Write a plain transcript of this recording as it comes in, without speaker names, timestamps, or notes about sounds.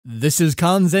This is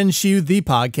Kanzenshuu, the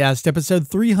podcast, episode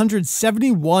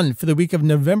 371 for the week of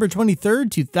November 23rd,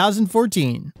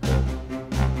 2014.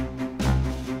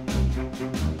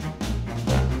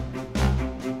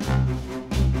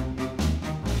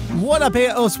 What up,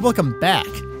 AOs? Welcome back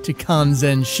to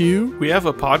Kanzenshuu. We have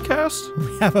a podcast?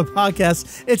 We have a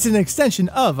podcast. It's an extension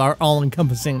of our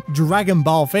all-encompassing Dragon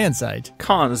Ball fan site.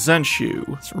 Kanzenshuu.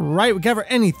 That's right. We cover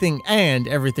anything and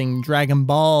everything Dragon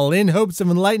Ball in hopes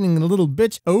of enlightening a little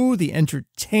bit. Oh, the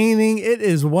entertaining. It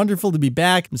is wonderful to be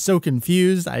back. I'm so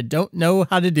confused. I don't know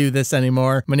how to do this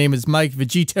anymore. My name is Mike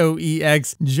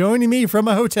DB30YEARS, joining me from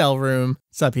a hotel room.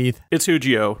 What's up, Heath? It's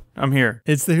Hugio. I'm here.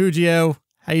 It's the Hugio.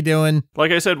 How you doing?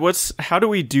 Like I said, how do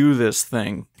we do this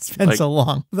thing? It's been so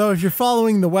long. Though if you're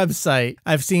following the website,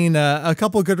 I've seen a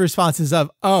couple good responses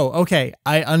of, oh, okay,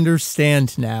 I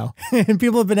understand now. And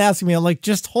people have been asking me, I'm like,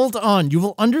 just hold on. You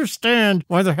will understand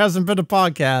why there hasn't been a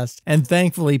podcast. And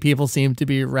thankfully, people seem to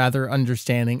be rather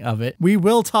understanding of it. We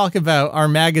will talk about our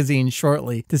magazine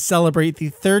shortly to celebrate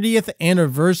the 30th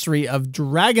anniversary of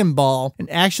Dragon Ball. And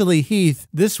actually, Heath,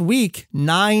 this week,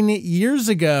 9 years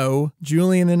ago,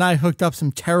 Julian and I hooked up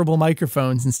some terrible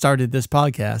microphones and started this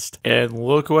podcast. And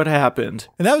look what happened.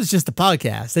 And that was just the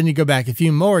podcast. Then you go back a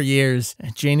few more years.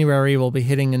 January, we'll be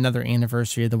hitting another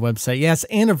anniversary of the website. Yes,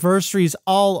 anniversaries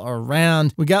all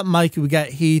around. We got Mike, we got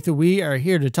Heath. We are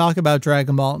here to talk about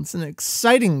Dragon Ball. It's an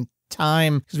exciting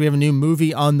time because we have a new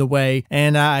movie on the way.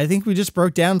 And I think we just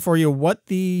broke down for you what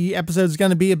the episode is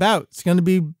going to be about. It's going to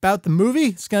be about the movie.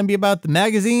 It's going to be about the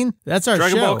magazine. That's our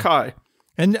Dragon show. Ball Kai.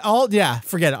 And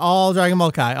forget it. All Dragon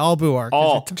Ball Kai, all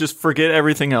Buar. Just forget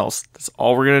everything else. That's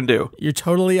all we're going to do. You're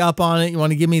totally up on it. You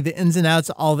want to give me the ins and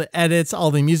outs, all the edits, all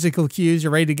the musical cues.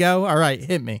 You're ready to go? All right,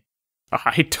 hit me.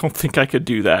 I don't think I could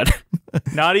do that.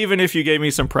 Not even if you gave me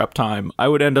some prep time. I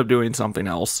would end up doing something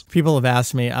else. People have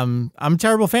asked me. I'm a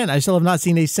terrible fan. I still have not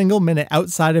seen a single minute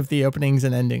outside of the openings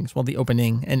and endings. Well, the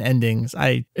opening and endings.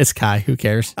 It's Kai. Who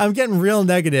cares? I'm getting real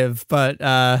negative, but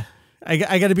I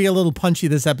got to be a little punchy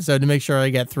this episode to make sure I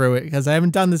get through it because I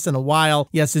haven't done this in a while.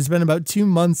 Yes, it's been about 2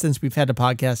 months since we've had a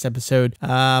podcast episode,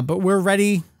 but we're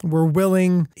ready. We're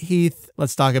willing. Heath,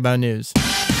 let's talk about news.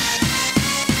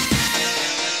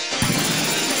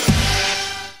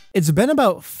 It's been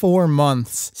about 4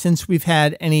 months since we've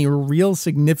had any real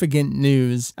significant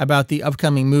news about the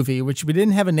upcoming movie, which we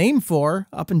didn't have a name for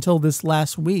up until this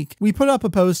last week. We put up a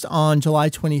post on July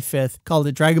 25th called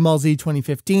it Dragon Ball Z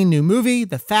 2015 New Movie,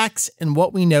 The Facts and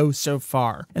What We Know So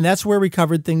Far. And that's where we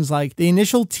covered things like the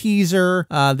initial teaser,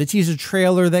 the teaser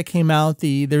trailer that came out,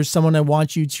 the There's Someone I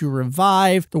Want You to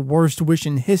Revive, the Worst Wish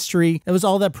in History. That was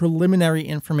all that preliminary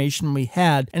information we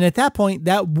had. And at that point,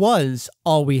 that was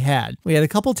all we had. We had a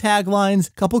couple taglines,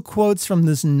 a couple quotes from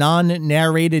this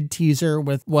non-narrated teaser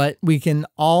with what we can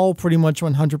all pretty much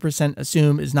 100%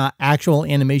 assume is not actual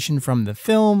animation from the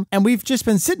film. And we've just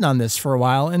been sitting on this for a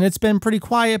while and it's been pretty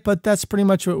quiet, but that's pretty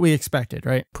much what we expected,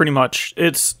 right? Pretty much.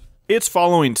 It's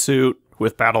following suit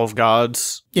with Battle of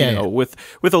Gods, with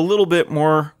a little bit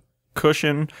more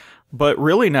cushion. But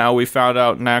really now we found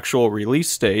out an actual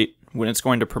release date when it's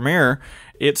going to premiere.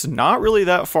 It's not really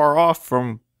that far off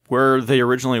from where they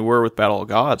originally were with Battle of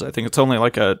Gods. I think it's only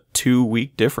like a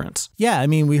 2-week difference. Yeah, I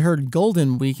mean, we heard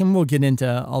Golden Week, and we'll get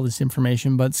into all this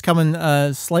information, but it's coming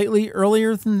slightly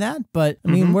earlier than that. But I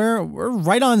mean, we're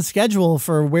right on schedule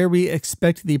for where we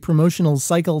expect the promotional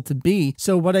cycle to be.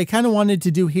 So what I kind of wanted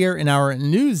to do here in our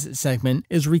news segment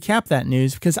is recap that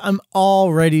news, because I'm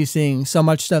already seeing so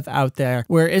much stuff out there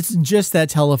where it's just that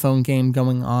telephone game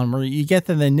going on, where you get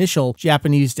the initial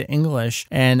Japanese to English,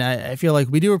 and I feel like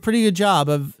we do a pretty good job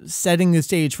of setting the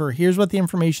stage for here's what the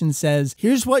information says,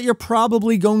 here's what you're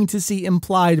probably going to see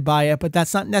implied by it, but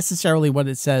that's not necessarily what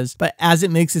it says. But as it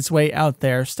makes its way out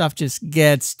there, stuff just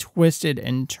gets twisted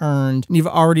and turned. And you've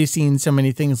already seen so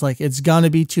many things like it's gonna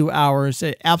be 2 hours,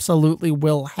 it absolutely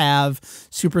will have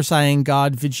Super Saiyan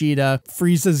God Vegeta,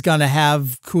 Frieza's gonna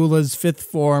have Kula's 5th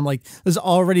form. Like, there's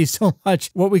already so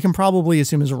much what we can probably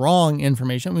assume is wrong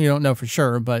information. We don't know for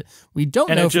sure, but we don't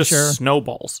know for sure. And it just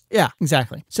snowballs. Yeah,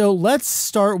 exactly. So let's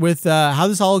start with how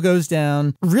this all goes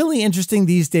down. Really interesting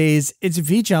these days. It's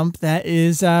V-Jump that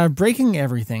is breaking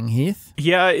everything, Heath.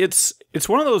 Yeah, it's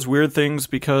one of those weird things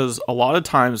because a lot of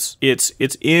times it's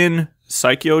in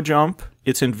Saikyo Jump,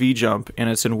 it's in V-Jump, and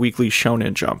it's in Weekly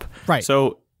Shonen Jump. Right.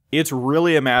 So it's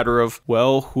really a matter of,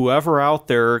 well, whoever out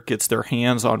there gets their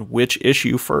hands on which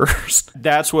issue first.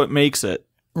 That's what makes it.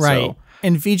 Right. So,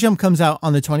 And V-Jump comes out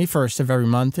on the 21st of every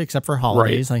month, except for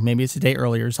holidays. Like maybe it's a day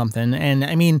earlier or something. And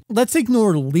I mean, let's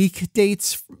ignore leak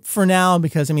dates for now,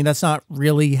 because I mean, that's not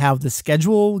really how the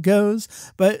schedule goes.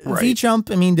 But V-Jump,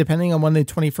 I mean, depending on when the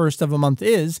 21st of a month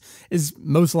is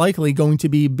most likely going to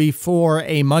be before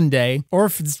a Monday, or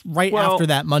if it's after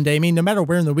that Monday. I mean, no matter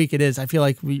where in the week it is, I feel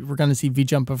like we're going to see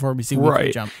V-Jump before we see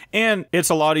Weekly Jump. And it's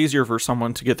a lot easier for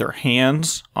someone to get their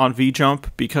hands on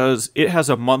V-Jump because it has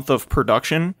a month of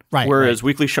production, whereas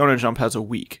Weekly Shonen Jump has a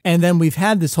week. And then we've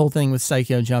had this whole thing with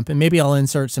Psycho Jump, and maybe I'll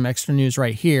insert some extra news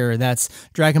right here. That's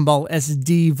Dragon Ball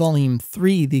SD Volume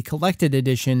 3, the collected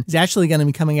edition, is actually going to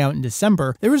be coming out in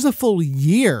December. There was a full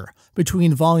year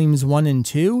between volumes 1 and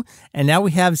 2, and now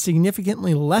we have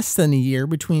significantly less than a year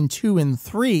between 2 and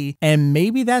 3, and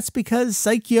maybe that's because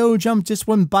Psycho Jump just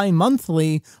went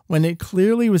bi-monthly when it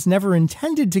clearly was never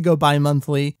intended to go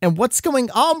bi-monthly. And what's going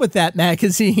on with that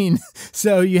magazine?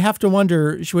 So you have to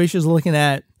wonder, Shueisha's looking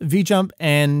at V-Jump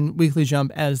and Weekly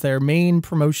Jump as their main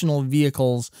promotional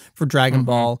vehicles for Dragon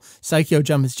Ball. Psycho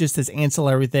Jump is just this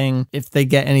ancillary thing. If they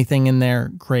get anything in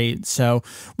there, great. So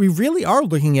we really are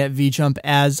looking at V-Jump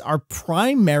as our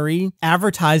primary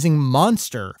advertising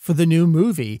monster for the new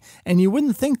movie. And you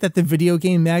wouldn't think that the video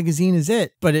game magazine is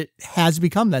it, but it has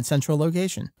become that central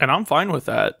location. And I'm fine with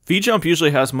that. V-Jump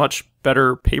usually has much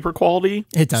better paper quality.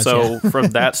 It does. So from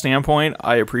that standpoint,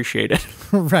 I appreciate it.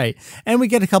 Right. And we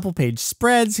get a couple page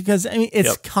spreads because, I mean,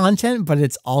 it's content, but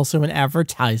it's also an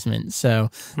advertisement.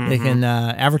 So they can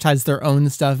advertise their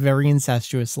own stuff very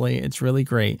incestuously. It's really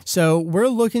great. So we're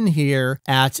looking here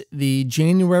at the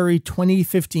January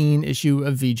 2015 issue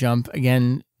of V-Jump.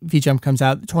 Again, V-Jump comes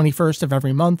out the 21st of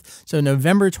every month. So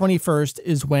November 21st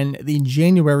is when the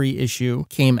January issue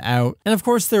came out. And of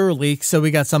course there were leaks, so we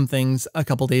got some things a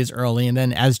couple days early. And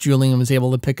then as Julian was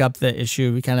able to pick up the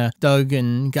issue, we kind of dug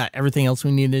and got everything else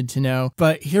we needed to know.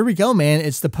 But here we go, man.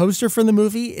 It's the poster for the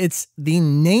movie. It's the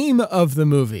name of the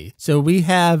movie. So we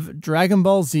have Dragon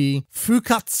Ball Z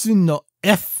Fukatsu no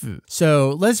F.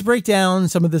 So let's break down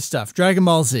some of this stuff. Dragon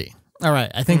Ball Z. All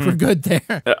right, I think we're good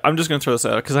there. I'm just going to throw this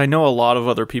out because I know a lot of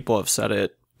other people have said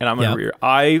it, and I'm going to read it.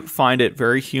 I find it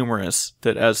very humorous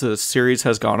that as the series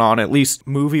has gone on, at least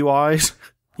movie-wise,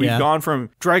 we've gone from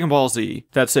Dragon Ball Z,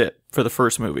 that's it, for the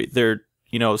first movie. There,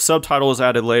 subtitle is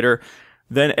added later.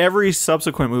 Then every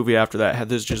subsequent movie after that had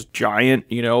this just giant,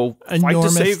 enormous fight to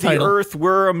save title. the Earth,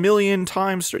 we're a million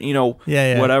times,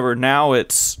 whatever. Now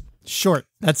it's short.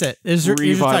 That's it. Here's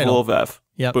Revival of F.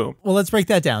 Yep. Boom. Well, let's break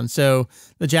that down. So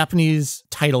the Japanese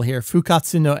title here,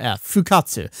 Fukatsu no F.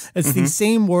 Fukatsu. It's the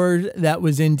same word that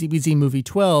was in DBZ Movie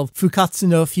 12, Fukatsu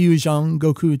no Fusion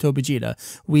Goku to Vegeta.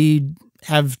 We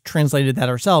have translated that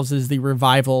ourselves as the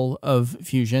revival of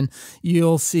Fusion.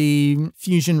 You'll see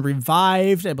Fusion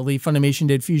Revived. I believe Funimation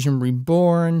did Fusion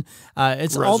Reborn.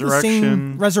 It's all the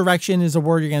same. Resurrection is a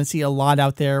word you're going to see a lot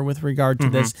out there with regard to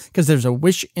this because there's a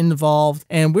wish involved.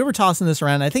 And we were tossing this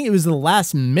around. I think it was the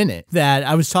last minute that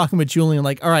I was talking with Julian,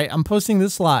 like, all right, I'm posting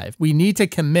this live. We need to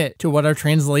commit to what our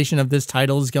translation of this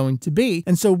title is going to be.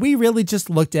 And so we really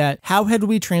just looked at how had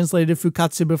we translated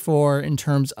Fukatsu before in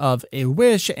terms of a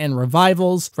wish and revival,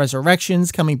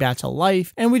 resurrections, coming back to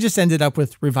life, and we just ended up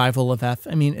with Revival of F.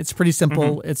 I mean, it's pretty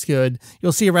simple. It's good.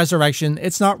 You'll see a resurrection.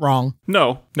 It's not wrong.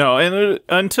 No. And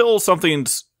until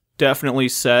something's definitely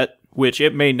set, which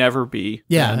it may never be.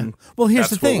 Yeah. Well, here's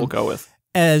the thing. What we'll go with.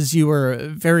 As you were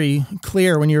very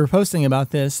clear when you were posting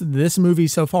about this movie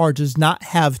so far does not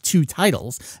have two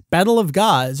titles. Battle of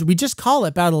Gods, we just call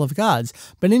it Battle of Gods,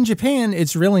 but in Japan,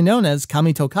 it's really known as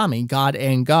Kami to Kami, God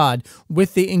and God,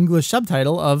 with the English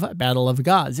subtitle of Battle of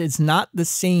Gods. It's not the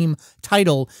same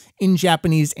title in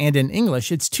Japanese and in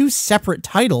English. It's two separate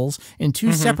titles in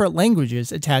two separate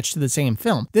languages attached to the same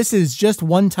film. This is just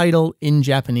one title in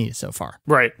Japanese so far.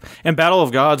 Right. And Battle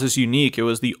of Gods is unique. It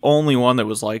was the only one that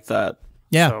was like that.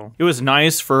 Yeah. So it was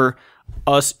nice for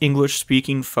us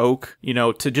English-speaking folk,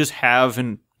 to just have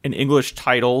an English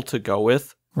title to go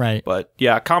with. Right. But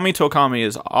yeah, Kami to Kami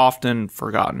is often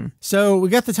forgotten. So we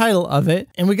got the title of it,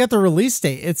 and we got the release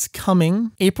date. It's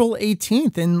coming April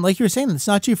 18th. And like you were saying, it's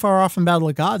not too far off from Battle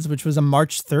of Gods, which was on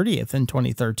March 30th in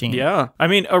 2013. Yeah. I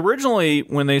mean, originally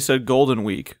when they said Golden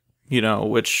Week,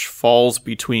 which falls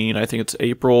between, I think it's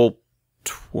April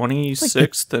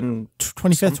 26th and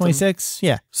 25th, 26th.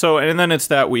 Yeah. So, and then it's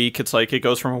that week. It's like it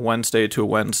goes from a Wednesday to a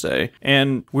Wednesday.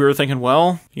 And we were thinking,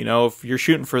 well, if you're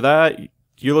shooting for that,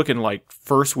 you're looking like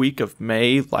first week of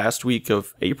May, last week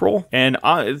of April. And,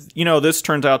 this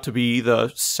turns out to be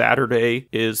the Saturday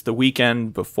is the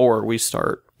weekend before we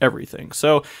start everything.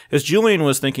 So as Julian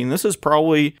was thinking, this is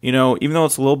probably, you know, even though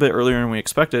it's a little bit earlier than we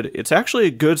expected, it's actually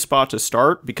a good spot to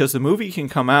start because the movie can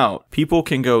come out, people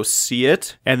can go see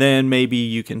it, and then maybe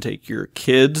you can take your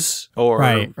kids or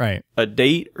a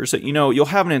date or so, you know, you'll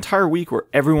have an entire week where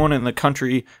everyone in the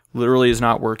country literally is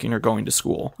not working or going to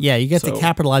school. Yeah, you get to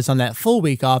capitalize on that full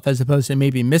week off as opposed to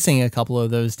maybe missing a couple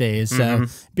of those days. So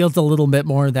build a little bit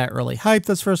more of that early hype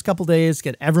those first couple days,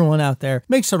 get everyone out there.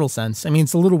 Makes total sense. I mean,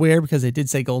 it's a little weird because they did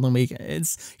say Golden Week.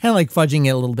 It's kind of like fudging it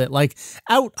a little bit, like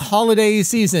out holiday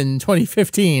season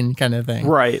 2015 kind of thing.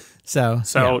 Right. So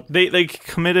yeah. They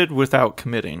committed without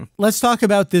committing. Let's talk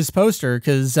about this poster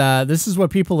because this is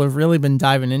what people have really been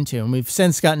diving into. And we've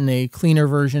since gotten a cleaner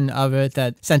version of it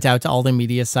that sent out to all the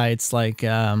media sites like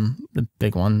the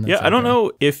big one. Yeah, I don't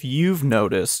know if you've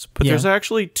noticed, but there's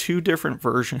actually 2 different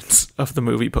versions of the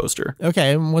movie poster.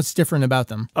 Okay, and what's different about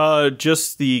them?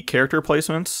 Just the character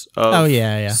placements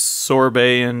of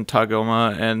Sorbet and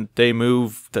Tagoma, and they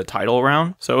move the title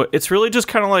around. So it's really just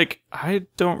kind of like, I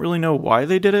don't really know why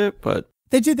they did it, but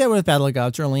they did that with Battle of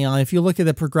Gods early on. If you look at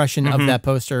the progression of that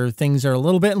poster, things are a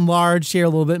little bit enlarged here, a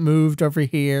little bit moved over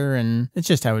here, and it's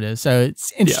just how it is. So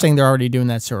it's interesting they're already doing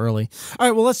that so early. All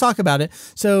right, well, let's talk about it.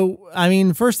 So, I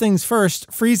mean, first things first,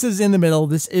 Frieza's in the middle.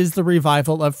 This is the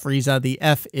revival of Frieza. The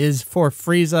F is for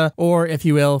Frieza, or if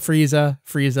you will, Frieza,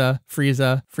 Frieza,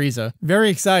 Frieza, Frieza. Very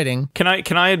exciting. Can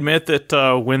I admit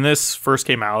that when this first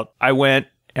came out, I went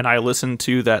and I listened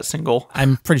to that single.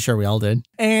 I'm pretty sure we all did.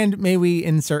 And may we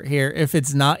insert here, if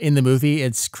it's not in the movie,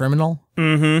 it's criminal.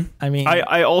 I mean,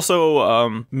 I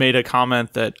also made a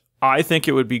comment that I think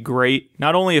it would be great,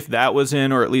 not only if that was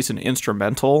in, or at least an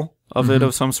instrumental of it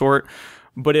of some sort,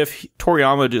 but if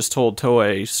Toriyama just told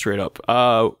Toei straight up,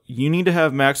 you need to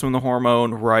have Maximum the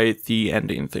Hormone write the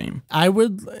ending theme.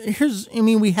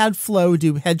 We had Flo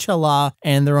do Head Chala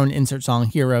and their own insert song,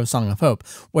 Hero, Song of Hope.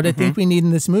 What I think we need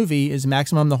in this movie is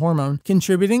Maximum the Hormone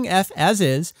contributing F as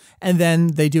is, and then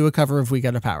they do a cover of We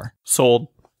Got a Power. Sold.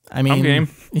 I mean,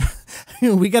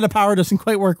 We Got a Power doesn't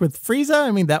quite work with Frieza.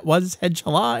 I mean, that was Head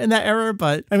Chala in that era,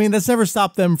 but I mean, that's never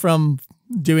stopped them from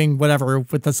doing whatever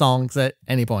with the songs at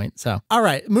any point. So, all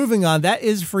right, moving on. That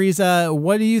is Frieza.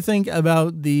 What do you think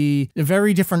about the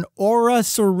very different aura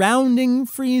surrounding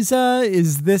Frieza?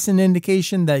 Is this an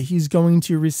indication that he's going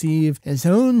to receive his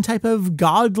own type of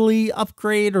godly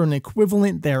upgrade or an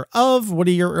equivalent thereof? What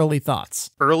are your early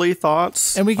thoughts? Early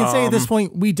thoughts? And we can say at this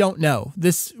point, we don't know.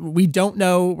 We don't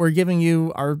know. We're giving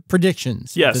you our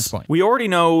predictions at this point. We already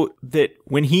know that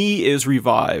when he is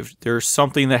revived, there's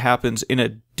something that happens in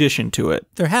addition to it.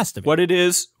 There has to be. What it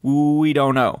is, we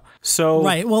don't know. So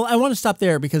right. Well, I want to stop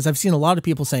there because I've seen a lot of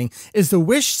people saying, is the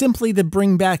wish simply to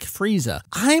bring back Frieza?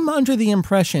 I'm under the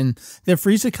impression that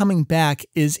Frieza coming back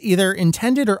is either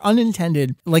intended or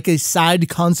unintended, like a side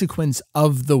consequence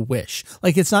of the wish.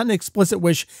 Like it's not an explicit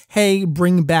wish, hey,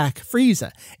 bring back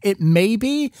Frieza. It may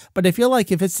be, but I feel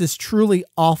like if it's this truly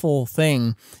awful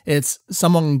thing, it's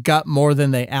someone got more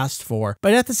than they asked for.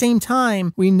 But at the same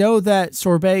time, we know that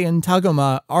Sorbet and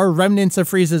Tagoma are remnants of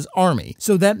Frieza's army.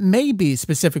 So that may be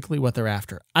specifically what they're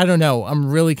after. I don't know. I'm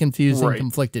really confused and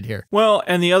conflicted here. Well,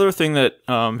 and the other thing that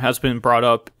has been brought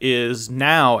up is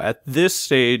now at this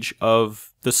stage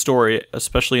of the story,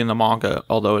 especially in the manga,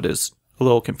 although it is a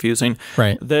little confusing,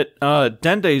 that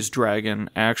Dende's dragon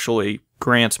actually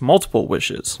grants multiple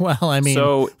wishes. Well, I mean,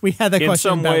 so we had that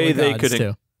question in some way they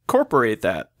could incorporate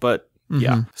that, but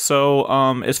yeah.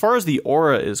 So as far as the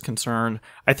aura is concerned,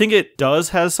 I think it does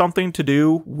have something to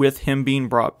do with him being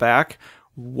brought back.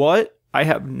 What? I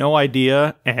have no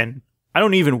idea, and I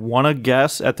don't even want to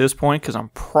guess at this point because I'm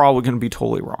probably going to be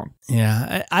totally wrong.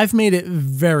 Yeah, I've made it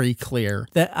very clear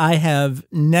that I have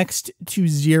next to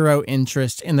zero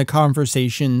interest in the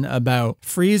conversation about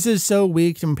Frieza's so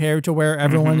weak compared to where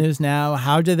everyone is now.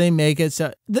 How do they make it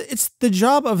so? It's the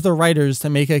job of the writers to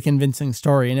make a convincing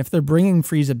story. And if they're bringing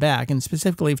Frieza back, and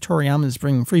specifically if Toriyama is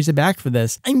bringing Frieza back for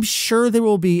this, I'm sure there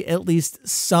will be at least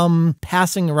some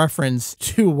passing reference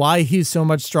to why he's so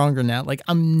much stronger now. Like,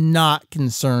 I'm not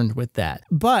concerned with that.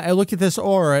 But I look at this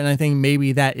aura and I think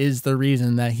maybe that is the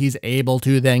reason that he's able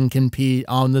to then compete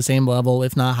on the same level,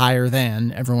 if not higher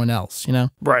than everyone else, you know?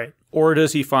 Right. Or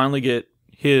does he finally get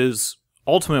his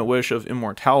ultimate wish of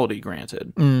immortality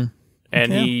granted?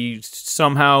 And he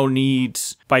somehow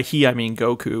needs, by he I mean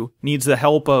Goku, needs the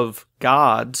help of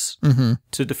gods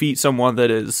to defeat someone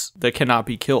that cannot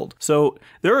be killed. So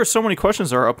there are so many questions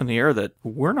that are up in the air that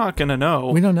we're not going to know.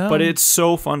 We don't know. But it's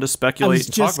so fun to speculate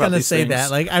and talk about these things. I was just going to say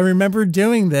that. Like, I remember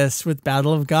doing this with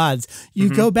Battle of Gods. You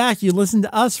go back, you listen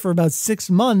to us for about 6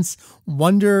 months,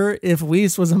 wonder if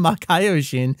Whis was a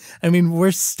Makaioshin. I mean,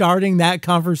 we're starting that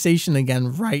conversation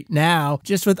again right now,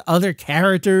 just with other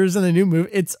characters in the new movie.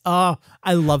 It's, I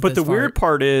love this. But the weird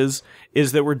part is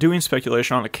that we're doing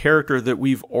speculation on a character that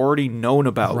we've already known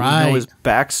about. Right. We know his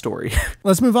backstory.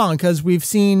 Let's move on, because we've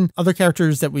seen other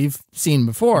characters that we've seen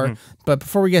before. But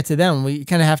before we get to them, we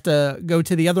kind of have to go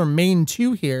to the other main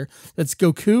two here. That's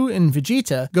Goku and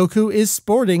Vegeta. Goku is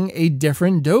sporting a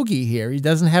different dogi here. He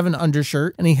doesn't have an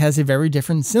undershirt, and he has a very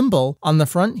different symbol on the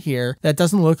front here that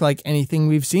doesn't look like anything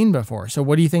we've seen before. So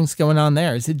what do you think's going on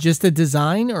there? Is it just a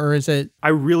design, or is it... I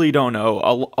really don't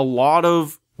know. A lot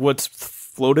of what's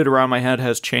floated around my head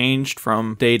has changed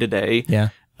from day to day. Yeah.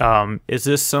 Is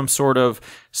this some sort of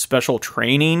special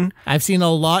training? I've seen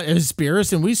a lot. Is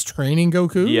Beerus and Whis training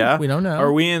Goku? Yeah. We don't know.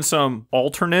 Are we in some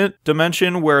alternate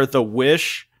dimension where the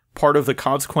wish part of the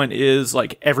consequent is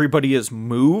like everybody is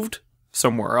moved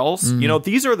somewhere else? You know,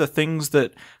 these are the things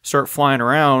that start flying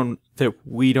around that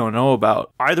we don't know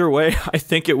about. Either way, I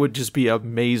think it would just be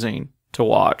amazing to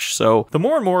watch. So the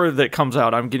more and more that comes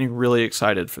out, I'm getting really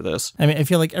excited for this. I mean, I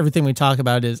feel like everything we talk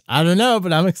about is, I don't know,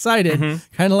 but I'm excited.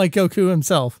 Kind of like Goku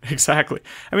himself. Exactly.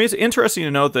 I mean, it's interesting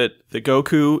to note that the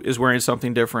Goku is wearing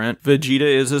something different. Vegeta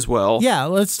is as well. Yeah,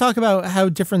 let's talk about how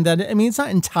different that is. I mean, it's not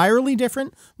entirely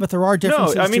different, but there are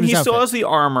differences. No, I mean, he still outfit. has the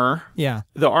armor. Yeah.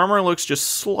 The armor looks just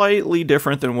slightly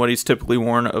different than what he's typically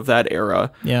worn of that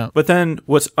era. Yeah. But then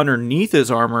what's underneath his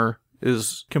armor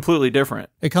is completely different.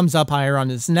 It comes up higher on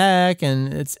his neck,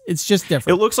 and it's just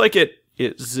different. It looks like it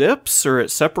zips or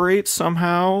it separates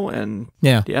somehow, and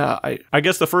yeah. I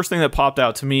guess the first thing that popped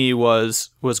out to me was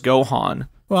Gohan.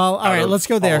 Well, all right, let's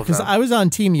go there, because I was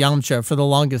on Team Yamcha for the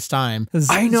longest time.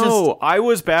 I know. I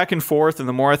was back and forth, and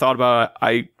the more I thought about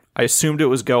it, I assumed it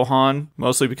was Gohan,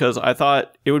 mostly because I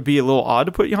thought it would be a little odd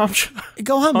to put Yamcha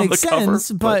Gohan makes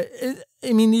sense, but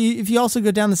I mean, if you also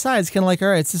go down the sides, kind of like, all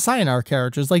right, it's the Sayonara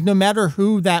characters. Like, no matter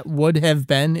who that would have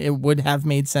been, it would have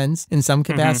made sense in some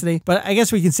capacity. But I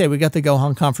guess we can say we got the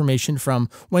Gohan confirmation from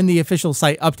when the official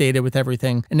site updated with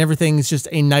everything, and everything's just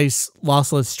a nice,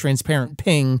 lossless, transparent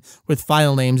ping with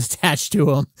file names attached to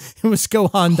them. It was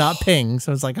Gohan.ping,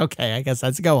 so it's like, okay, I guess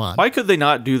that's Gohan. Why could they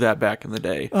not do that back in the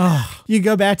day? You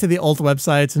go back to the old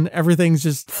websites, and everything's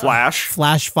just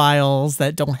Flash files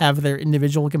that don't have their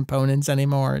individual components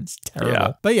anymore. It's terrible.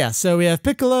 Yeah. But yeah, so we have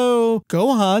Piccolo,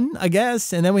 Gohan, I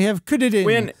guess, and then we have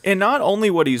Kuririn. And not only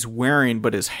what he's wearing,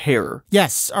 but his hair.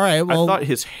 Yes, all right. Well, I thought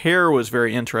his hair was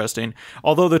very interesting.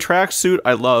 Although the tracksuit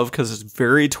I love because it's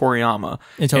very Toriyama.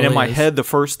 It totally and in my is. head, the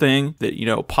first thing that,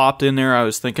 popped in there, I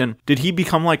was thinking, did he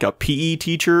become like a PE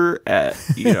teacher at,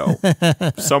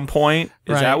 some point?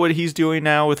 Is that what he's doing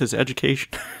now with his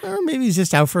education? Or maybe he's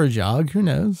just out for a jog. Who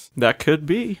knows? That could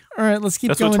be. All right, let's keep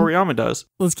That's going. what Toriyama does.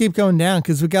 Let's keep going down,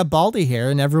 because we got Baldy here,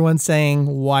 and everyone's saying,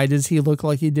 why does he look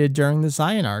like he did during the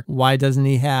Saiyan arc? Why doesn't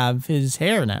he have his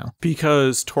hair now?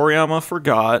 Because Toriyama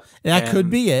forgot. That could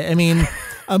be it. I mean,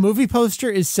 a movie poster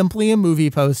is simply a movie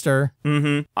poster.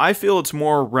 I feel it's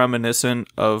more reminiscent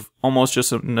of almost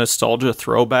just a nostalgia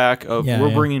throwback of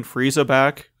we're bringing Frieza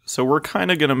back. So we're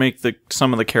kind of going to make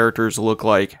some of the characters look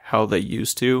like how they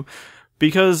used to.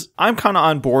 Because I'm kind of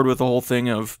on board with the whole thing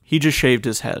of he just shaved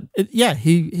his head.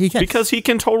 He can. Because he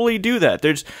can totally do that.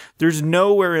 There's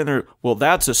nowhere in there, well,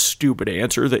 that's a stupid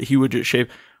answer that he would just shave.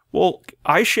 Well,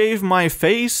 I shave my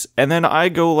face and then I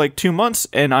go like 2 months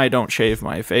and I don't shave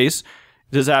my face.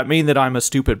 Does that mean that I'm a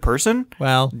stupid person?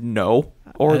 Well, no.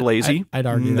 Or lazy. I'd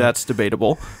argue that's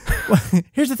debatable. Well,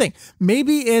 here's the thing.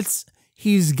 Maybe it's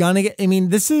he's gonna get, I mean,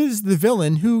 this is the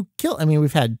villain who killed, I mean,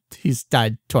 he's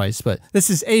died twice, but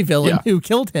this is a villain who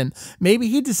killed him. Maybe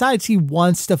he decides he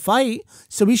wants to fight,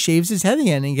 so he shaves his head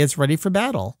again and gets ready for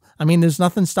battle. I mean, there's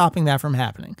nothing stopping that from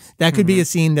happening. That could be a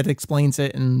scene that explains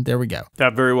it, and there we go.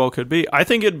 That very well could be. I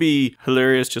think it'd be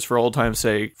hilarious, just for old time's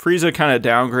sake. Frieza kind of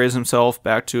downgrades himself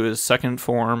back to his second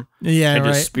form. Yeah, and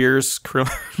right. just spears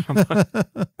Krillin.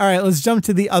 All right, let's jump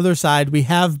to the other side. We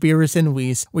have Beerus and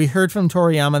Whis. We heard from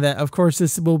Toriyama that, of course,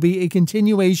 this will be a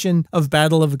continuation of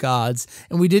Battle of Gods,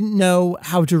 and we didn't know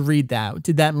how to read that.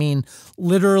 Did that mean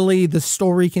literally the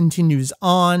story continues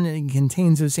on and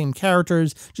contains those same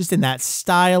characters, just in that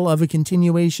style of a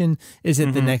continuation? Is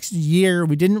it the next year?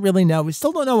 We didn't really know. We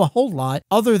still don't know a whole lot,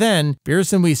 other than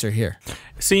Beerus and Whis are here.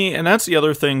 See, and that's the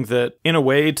other thing that, in a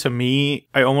way, to me,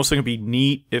 I almost think it'd be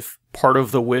neat if part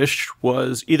of the wish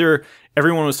was either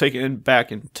everyone was taken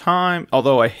back in time,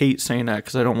 although I hate saying that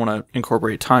because I don't want to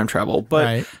incorporate time travel,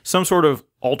 but some sort of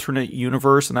alternate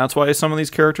universe, and that's why some of these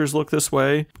characters look this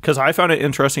way. Because I found it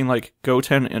interesting, like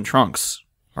Goten and Trunks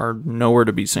are nowhere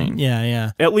to be seen.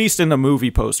 Yeah. At least in the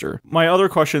movie poster. My other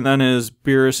question then is,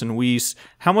 Beerus and Whis,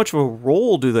 how much of a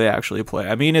role do they actually play?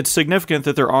 I mean, it's significant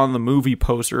that they're on the movie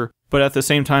poster, but at the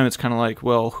same time, it's kind of like,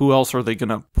 well, who else are they going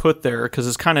to put there? Because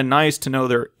it's kind of nice to know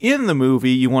they're in the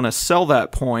movie. You want to sell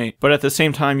that point, but at the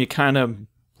same time, you kind of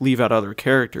leave out other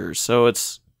characters. So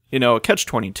it's, a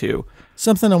catch-22.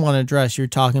 Something I want to address, you're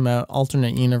talking about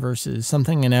alternate universes.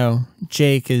 Something I know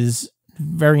Jake is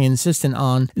very insistent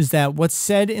on is that what's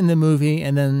said in the movie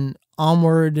and then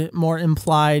onward, more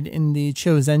implied in the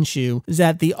Kanzenshuu, is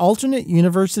that the alternate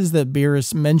universes that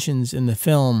Beerus mentions in the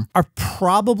film are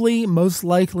probably most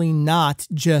likely not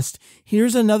just,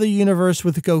 here's another universe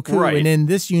with Goku, and in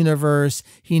this universe,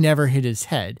 he never hit his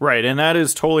head. Right, and that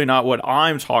is totally not what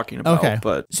I'm talking about. Okay,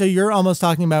 but so you're almost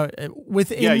talking about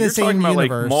within the same universe. Yeah, you're talking about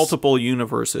like multiple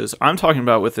universes. I'm talking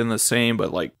about within the same,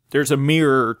 but like there's a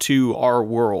mirror to our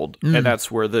world, and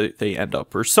that's where they end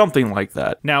up, or something like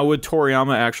that. Now, would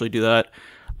Toriyama actually do that?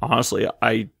 Honestly,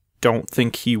 I don't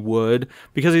think he would,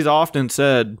 because he's often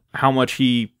said how much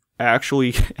he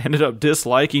actually ended up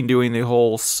disliking doing the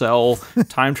whole Cell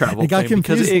time travel thing,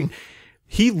 because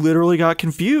he literally got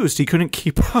confused. He couldn't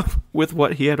keep up with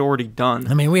what he had already done.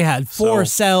 I mean, we had 4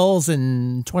 cells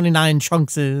and 29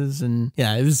 Trunkses, and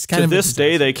it was kind of... To this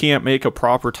day, they can't make a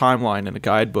proper timeline in the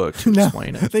guidebook to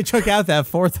explain it. They took out that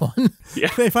 4th one.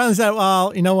 They finally said,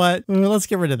 well, you know what? Let's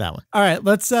get rid of that one. All right,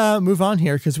 let's move on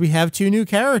here, because we have 2 new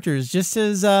characters. Just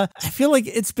as I feel like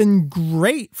it's been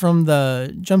great from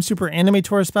the Jump Super Anime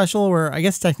Tour special, where I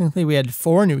guess technically we had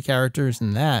 4 new characters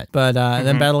in that. But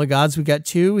then Battle of Gods, we got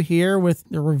 2 here. With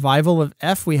the revival of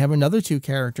F, we have another 2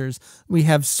 characters. We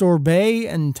have Sorbet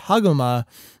and Tagoma,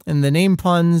 and the name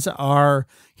puns are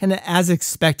kind of as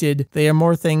expected. They are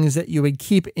more things that you would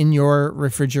keep in your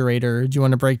refrigerator. Do you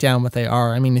want to break down what they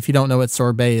are? I mean, if you don't know what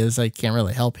sorbet is, I can't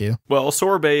really help you. Well,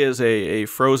 sorbet is a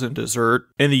frozen dessert.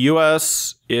 In the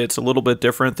U.S., it's a little bit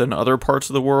different than other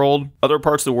parts of the world. Other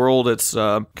parts of the world, it's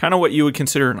kind of what you would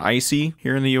consider an icy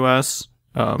here in the U.S.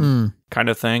 Kind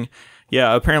of thing.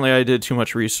 Yeah, apparently I did too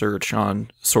much research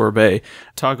on sorbet.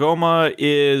 Tagoma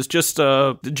is just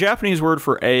the Japanese word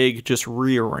for egg, just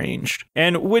rearranged.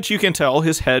 And which you can tell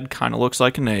his head kind of looks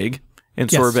like an egg.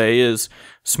 And sorbet is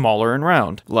smaller and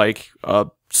round, like a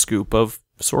scoop of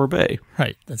sorbet.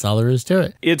 Right, that's all there is to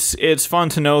it. It's fun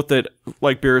to note that,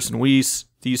 like Beerus and Whis,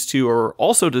 these 2 are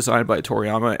also designed by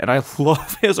Toriyama, and I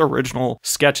love his original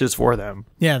sketches for them.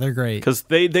 Yeah, they're great. Because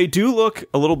they do look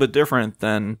a little bit different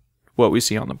than what we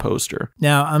see on the poster.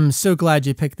 Now, I'm so glad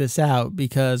you picked this out,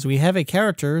 because we have a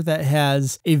character that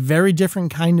has a very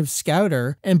different kind of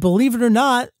scouter, and believe it or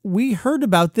not, we heard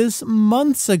about this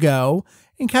months ago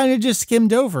and kind of just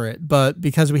skimmed over it, but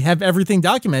because we have everything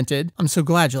documented, I'm so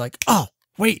glad you're like, oh,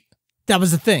 wait, that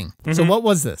was a thing. So what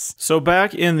was this? So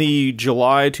back in the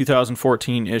July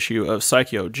 2014 issue of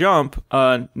Psycho Jump,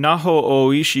 Naho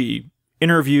Oishi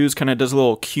interviews, kind of does a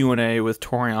little Q&A with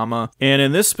Toriyama. And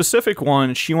in this specific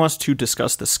one, she wants to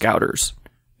discuss the Scouters.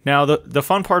 Now, the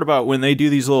fun part about when they do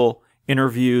these little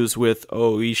interviews with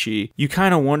Oishi, you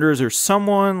kind of wonder, is there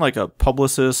someone like a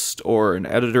publicist or an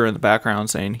editor in the background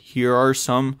saying, here are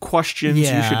some questions you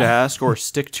should ask, or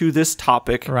stick to this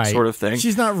topic, sort of thing.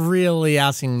 She's not really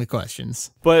asking the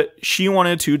questions. But she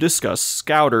wanted to discuss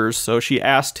Scouters, so she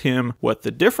asked him what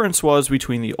the difference was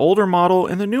between the older model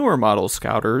and the newer model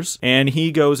Scouters. And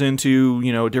he goes into,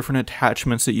 different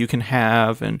attachments that you can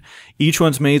have, and each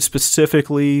one's made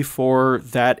specifically for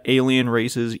that alien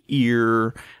race's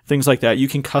ear, things like that. You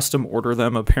can custom order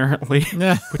them, apparently,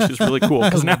 which is really cool,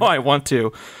 because now I want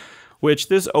to. Which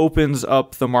this opens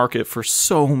up the market for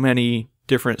so many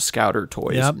different Scouter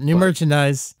toys. Yep, new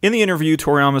merchandise. In the interview,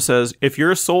 Toriyama says, if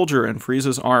you're a soldier in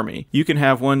Frieza's army, you can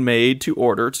have one made to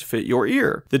order to fit your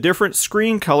ear. The different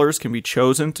screen colors can be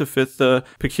chosen to fit the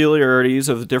peculiarities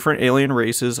of the different alien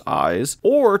races' eyes,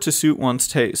 or to suit one's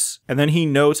tastes. And then he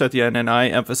notes at the end, and I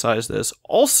emphasize this,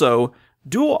 also,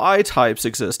 dual eye types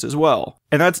exist as well.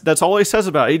 And that's all he says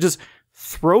about it. He just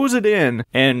throws it in,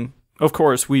 and of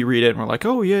course we read it and we're like,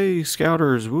 oh yay,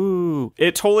 Scouters, woo.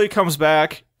 It totally comes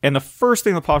back, and the first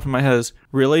thing that popped in my head is,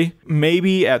 really?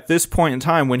 Maybe at this point in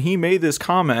time, when he made this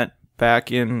comment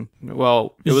back in,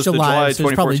 well, it was July, the July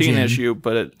 2014 issue,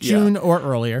 but June or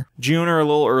earlier. June or a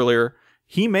little earlier.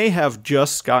 He may have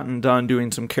just gotten done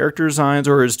doing some character designs,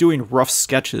 or is doing rough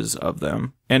sketches of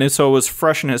them. And so it was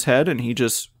fresh in his head, and he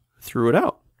just threw it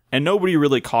out. And nobody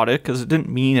really caught it because it didn't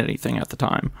mean anything at the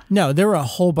time. No, there were a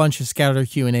whole bunch of Scouter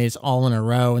Q&As all in a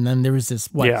row. And then there was this,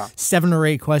 7 or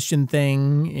 8 question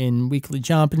thing in Weekly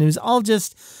Jump. And it was all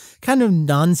just kind of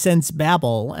nonsense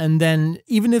babble. And then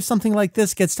even if something like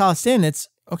this gets tossed in, it's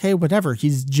okay, whatever.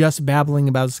 He's just babbling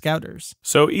about Scouters.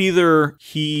 So either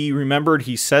he remembered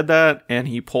he said that and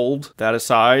he pulled that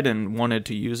aside and wanted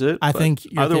to use it. I think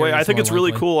either way, I think it's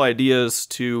really cool ideas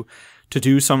to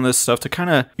do some of this stuff, to kind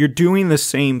of, you're doing the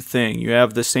same thing. You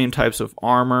have the same types of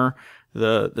armor,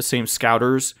 the same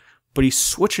Scouters, but he's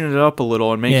switching it up a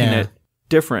little and making it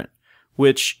different,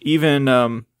 which even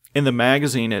in the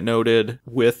magazine it noted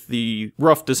with the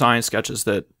rough design sketches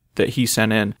that he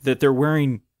sent in, that they're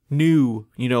wearing new,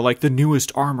 like the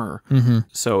newest armor.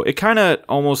 So it kind of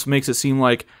almost makes it seem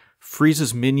like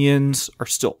Frieza's minions are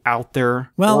still out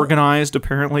there, organized,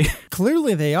 apparently.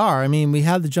 Clearly they are. I mean, we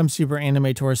had the Jump Super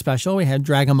Anime Tour special. We had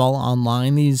Dragon Ball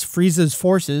Online. These Frieza's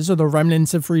forces, or the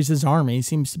remnants of Frieza's army,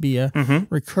 seems to be a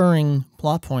recurring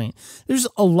plot point. There's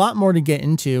a lot more to get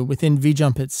into within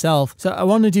V-Jump itself. So I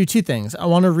want to do 2 things. I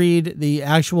want to read the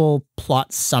actual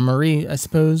plot summary, I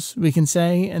suppose we can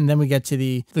say, and then we get to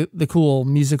the cool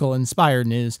musical inspired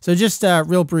news. So just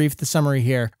real brief, the summary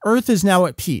here. Earth is now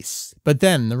at peace, but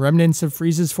then the remnants of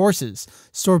Frieza's forces,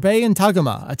 Sorbet and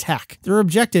Tagoma, attack. Their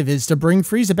objective is to bring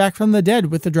Frieza back from the dead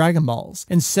with the Dragon Balls.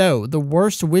 And so, the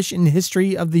worst wish in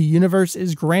history of the universe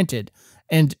is granted,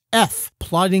 and F,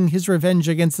 plotting his revenge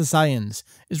against the Saiyans,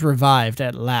 is revived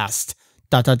at last. ...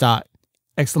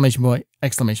 Exclamation point,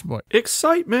 exclamation point.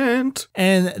 Excitement!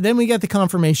 And then we get the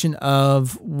confirmation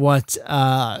of what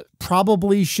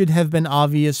probably should have been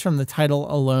obvious from the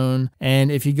title alone.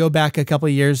 And if you go back a couple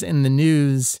years in the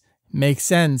news, makes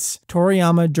sense.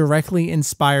 Toriyama directly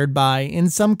inspired by, in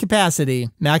some capacity,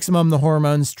 Maximum the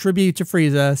Hormone's tribute to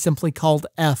Frieza, simply called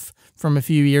F, from a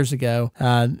few years ago.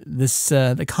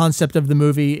 The concept of the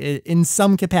movie, in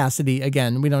some capacity,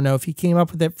 again, we don't know if he came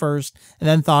up with it first and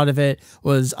then thought of it,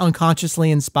 was unconsciously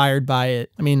inspired by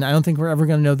it. I mean, I don't think we're ever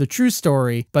going to know the true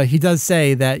story, but he does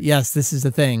say that, yes, this is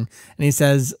a thing. And he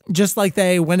says, just like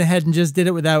they went ahead and just did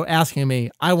it without asking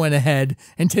me, I went ahead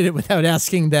and did it without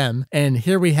asking them. And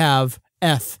here we have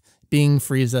F being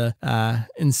Frieza,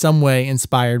 in some way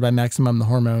inspired by Maximum the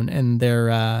Hormone, and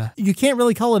they're, you can't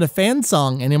really call it a fan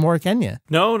song anymore, can you?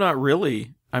 No, not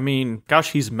really. I mean,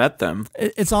 gosh, he's met them.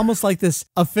 It's almost like this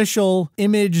official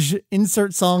image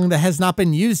insert song that has not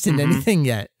been used in anything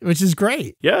yet, which is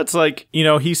great. Yeah, it's like,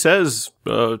 he says,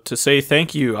 to say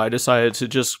thank you, I decided to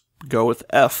just go with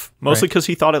F, mostly because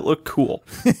he thought it looked cool.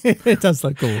 It does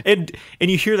look cool. And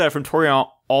you hear that from Toriyama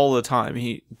all the time.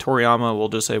 Toriyama will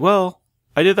just say, well,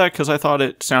 I did that because I thought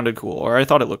it sounded cool, or I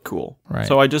thought it looked cool. Right.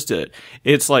 So I just did it.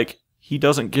 It's like, he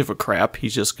doesn't give a crap.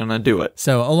 He's just going to do it.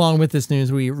 So along with this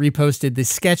news, we reposted the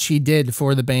sketch he did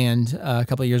for the band a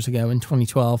couple of years ago in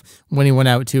 2012 when he went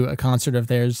out to a concert of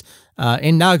theirs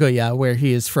in Nagoya, where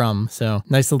he is from. So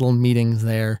nice little meetings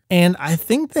there. And I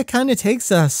think that kind of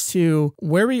takes us to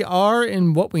where we are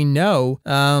and what we know.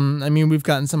 I mean, we've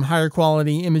gotten some higher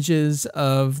quality images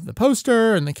of the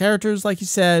poster and the characters, like you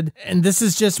said. And this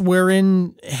is just, we're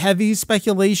in heavy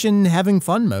speculation, having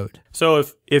fun mode. So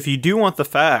if you do want the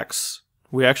facts,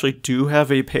 we actually do have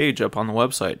a page up on the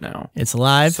website now. It's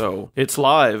live? So it's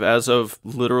live as of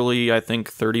literally, I think,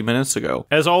 30 minutes ago.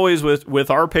 As always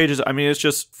with our pages, I mean, it's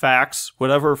just facts.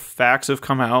 Whatever facts have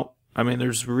come out. I mean,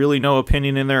 there's really no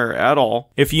opinion in there at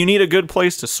all. If you need a good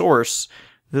place to source,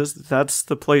 that's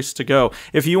the place to go.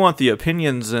 If you want the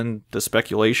opinions and the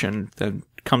speculation, then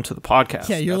come to the podcast.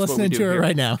 Yeah, you're listening to it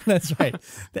right now. That's right.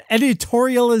 The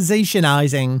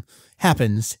editorializationizing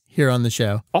happens here on the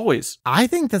show. Always. I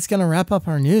think that's going to wrap up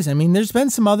our news. I mean, there's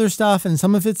been some other stuff and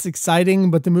some of it's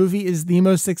exciting, but the movie is the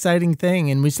most exciting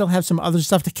thing. And we still have some other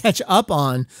stuff to catch up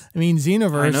on. I mean,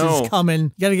 Xenoverse is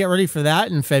coming. You got to get ready for that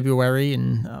in February.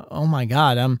 And oh my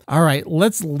God. All right,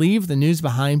 let's leave the news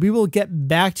behind. We will get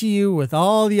back to you with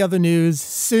all the other news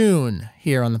soon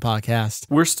here on the podcast.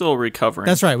 We're still recovering.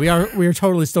 That's right. We are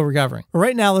totally still recovering. But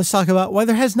right now, let's talk about why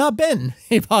there has not been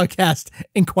a podcast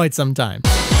in quite some time.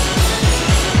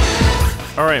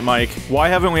 All right, Mike, why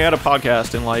haven't we had a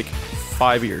podcast in like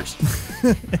 5 years?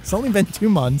 It's only been 2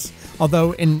 months,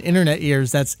 although in internet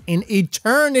years, that's an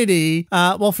eternity.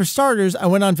 Well, for starters, I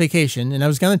went on vacation and I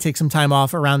was going to take some time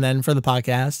off around then for the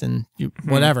podcast and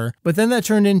whatever. But then that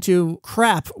turned into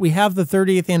crap. We have the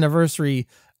 30th anniversary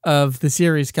of the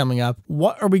series coming up.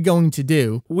 What are we going to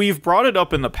do? We've brought it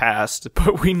up in the past,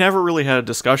 but we never really had a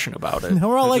discussion about it. And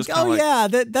we're all like, oh yeah,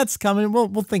 that's coming. We'll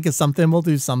think of something. We'll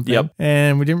do something. Yep.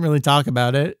 And we didn't really talk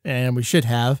about it, and we should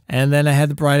have. And then I had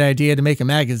the bright idea to make a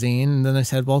magazine, and then I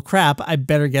said, well, crap, I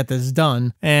better get this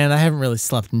done. And I haven't really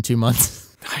slept in 2 months.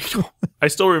 I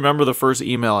still remember the first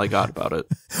email I got about it.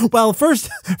 Well, first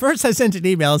I sent an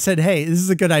email and said, hey, this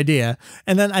is a good idea.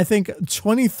 And then I think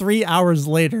 23 hours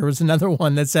later was another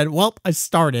one that said, well, I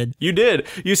started. You did.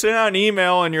 You sent out an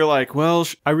email and you're like, well,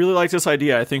 I really like this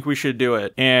idea. I think we should do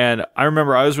it. And I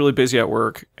remember I was really busy at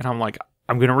work and I'm like,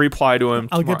 I'm going to reply to him.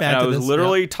 I'll get back to this. And I was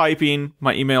literally typing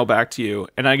my email back to you.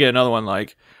 And I get another one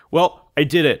like, well, I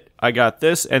did it. I got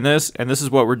this, and this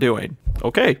is what we're doing.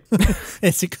 Okay.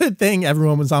 It's a good thing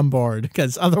everyone was on board,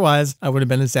 because otherwise I would have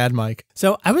been a sad Mike.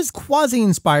 So I was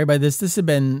quasi-inspired by this. This had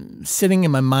been sitting in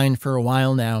my mind for a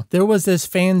while now. There was this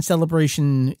fan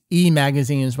celebration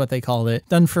e-magazine is what they called it,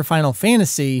 done for Final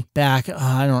Fantasy back,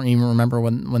 I don't even remember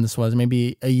when this was,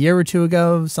 maybe a year or two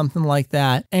ago, something like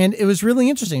that. And it was really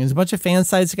interesting. It was a bunch of fan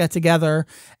sites that got together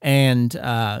and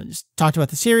just talked about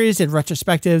the series, did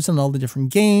retrospectives on all the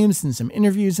different games and some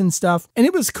interviews and stuff. And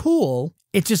it was cool.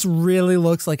 It just really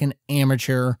looks like an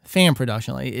amateur fan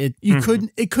production. Like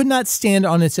it could not stand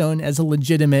on its own as a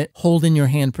legitimate hold in your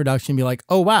hand production. Be like,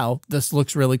 oh wow, this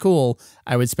looks really cool.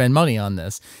 I would spend money on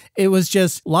this. It was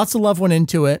just lots of love went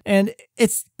into it, and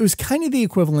it was kind of the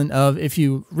equivalent of if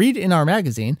you read in our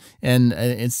magazine, and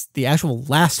it's the actual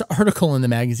last article in the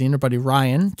magazine. Our buddy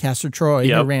Ryan Castor Troy,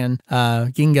 who ran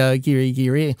Ginga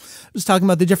Giri, was talking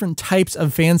about the different types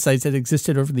of fan sites that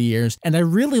existed over the years, and I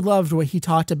really loved what he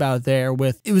talked about there.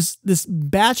 It was this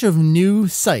batch of new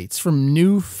sites from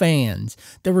new fans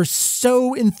that were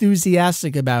so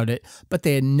enthusiastic about it, but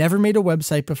they had never made a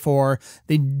website before.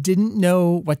 They didn't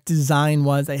know what design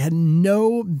was. They had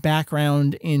no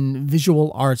background in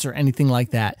visual arts or anything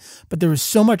like that, but there was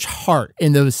so much heart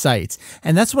in those sites.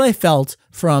 And that's what I felt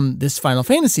from this Final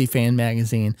Fantasy fan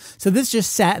magazine. So this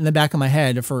just sat in the back of my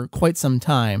head for quite some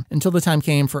time until the time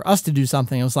came for us to do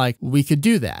something. I was like, we could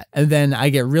do that. And then I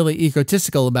get really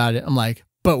egotistical about it. I'm like,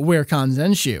 but we're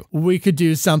Kanzenshuu. We could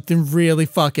do something really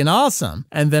fucking awesome.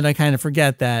 And then I kind of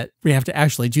forget that we have to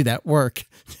actually do that work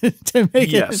to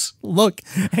make it look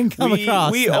and come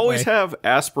across. We always have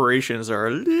aspirations that are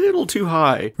a little too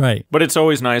high. Right. But it's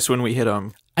always nice when we hit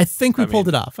them. I think we pulled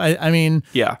it off. I mean,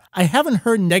 I haven't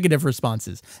heard negative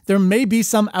responses. There may be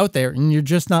some out there and you're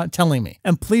just not telling me.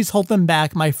 And please hold them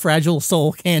back. My fragile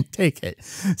soul can't take it.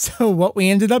 So what we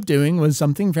ended up doing was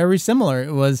something very similar.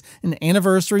 It was an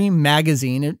anniversary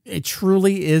magazine. It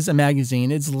truly is a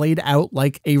magazine. It's laid out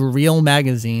like a real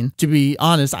magazine. To be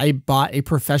honest, I bought a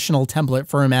professional template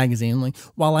for a magazine. Like,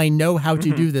 while I know how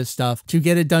to do this stuff, to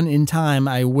get it done in time,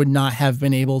 I would not have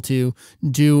been able to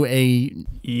do a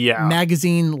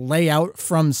magazine layout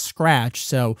from scratch.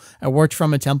 So I worked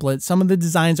from a template. Some of the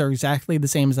designs are exactly the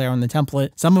same as they are on the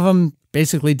template. Some of them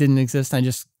basically didn't exist. I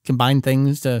just combined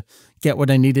things to get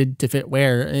what I needed to fit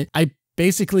where. I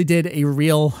basically did a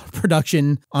real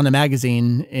production on a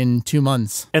magazine in 2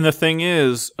 months. And the thing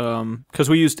is, because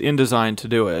we used InDesign to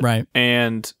do it. Right.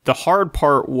 And the hard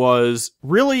part was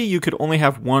really you could only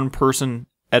have one person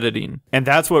editing, and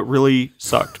that's what really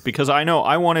sucked, because I know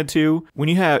I wanted to. When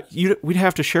we'd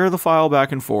have to share the file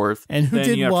back and forth, and who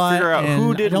did what, figure out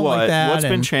who did what, what's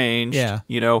been changed.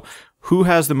 You know, who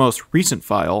has the most recent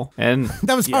file, and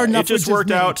that was hard enough. It just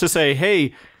worked out to say,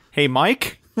 hey,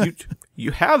 Mike,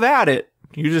 you have at it.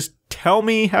 You just tell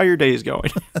me how your day is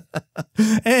going,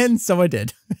 and so I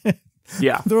did.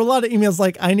 Yeah. There were a lot of emails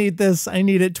like, I need this. I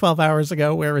need it 12 hours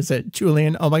ago. Where is it?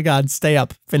 Julian, oh my God, stay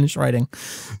up. Finish writing.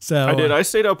 So I did. I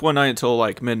stayed up one night until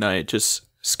like midnight, just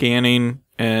scanning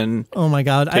and oh my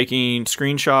God, taking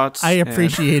screenshots. I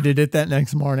appreciated it that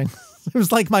next morning. It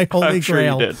was like my holy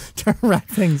grail to wrap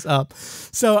things up.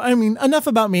 So, I mean, enough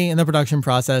about me and the production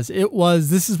process.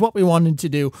 This is what we wanted to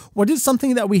do. What is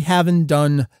something that we haven't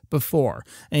done before?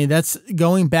 And that's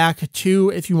going back to,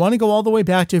 if you want to go all the way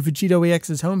back to Vegito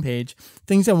EX's homepage,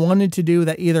 things I wanted to do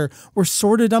that either were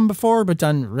sort of done before, but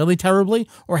done really terribly,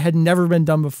 or had never been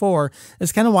done before.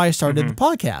 That's kind of why I started the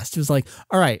podcast. It was like,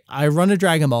 all right, I run a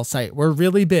Dragon Ball site. We're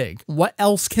really big. What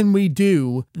else can we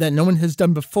do that no one has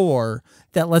done before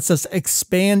that lets us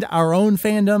expand our own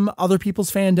fandom, other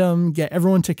people's fandom, get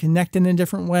everyone to connect in a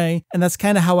different way? And that's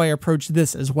kind of how I approach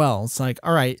this as well. It's like,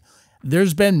 all right,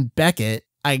 there's been Beckett,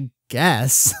 I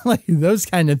guess, like those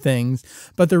kind of things,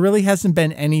 but there really hasn't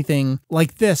been anything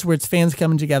like this where it's fans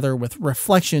coming together with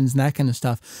reflections and that kind of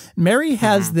stuff. Mary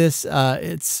has this,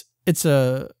 it's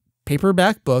a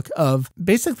paperback book of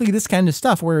basically this kind of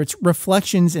stuff where it's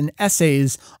reflections and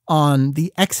essays on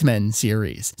the X-Men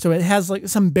series. So it has like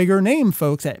some bigger name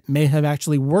folks that may have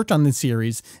actually worked on the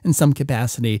series in some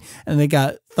capacity, and they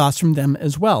got thoughts from them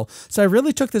as well. So I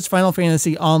really took this Final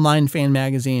Fantasy online fan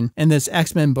magazine and this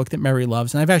X-Men book that Mary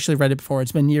loves, and I've actually read it before.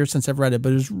 It's been years since I've read it,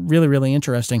 but it was really, really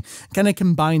interesting. Kind of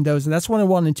combined those, and that's what I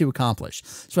wanted to accomplish.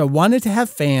 So I wanted to have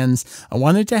fans, I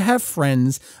wanted to have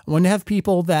friends, I wanted to have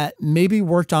people that maybe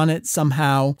worked on it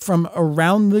somehow from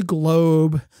around the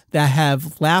globe that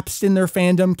have lapsed in their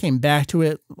fandom, came back to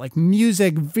it, like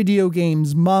music, video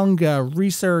games, manga,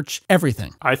 research,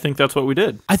 everything. I think that's what we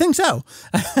did. I think so.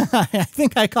 I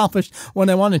think I accomplished what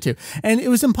I wanted to. And it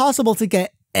was impossible to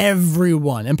get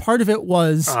everyone. And part of it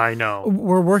was, I know,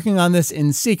 we're working on this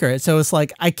in secret. So it's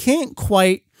like, I can't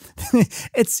quite,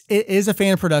 it is a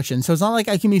fan production. So it's not like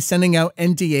I can be sending out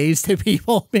NDAs to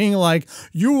people being like,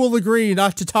 you will agree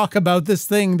not to talk about this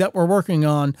thing that we're working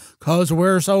on because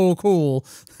we're so cool.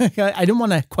 I didn't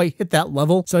want to quite hit that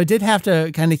level. So I did have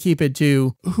to kind of keep it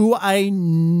to who I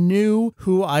knew,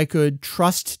 who I could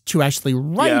trust to actually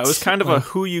write. Yeah, it was kind of a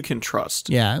who you can trust.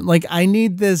 Yeah, like I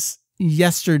need this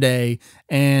yesterday,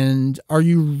 and are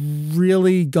you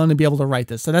really going to be able to write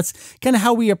this? So that's kind of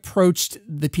how we approached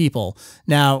the people.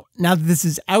 Now that this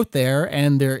is out there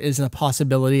and there is a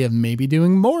possibility of maybe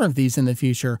doing more of these in the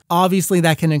future, obviously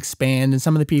that can expand, and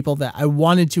some of the people that I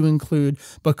wanted to include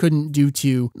but couldn't due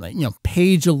to, like, you know,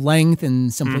 page length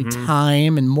and simply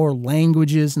time and more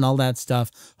languages and all that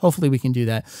stuff, hopefully we can do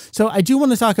that. So I do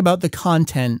want to talk about the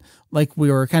content like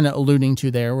we were kind of alluding to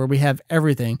there, where we have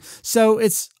everything. So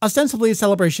it's ostensibly a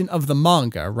celebration of the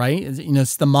manga, right? You know,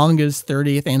 it's the manga's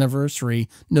 30th anniversary,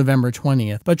 November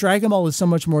 20th. But Dragon Ball is so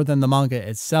much more than the manga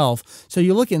itself. So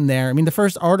you look in there, I mean, the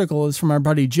first article is from our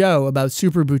buddy Joe about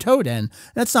Super Butoden.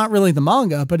 That's not really the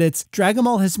manga, but it's Dragon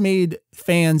Ball has made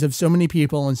fans of so many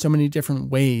people in so many different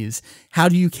ways. How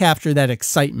do you capture that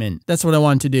excitement? That's what I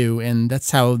wanted to do, and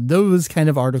that's how those kind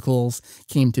of articles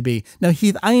came to be. Now,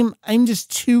 Heath, I'm just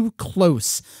too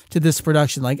close to this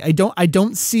production. Like I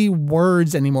don't see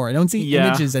words anymore. I don't see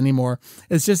images anymore.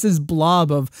 It's just this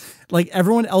blob of, like,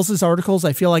 everyone else's articles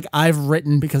I feel like I've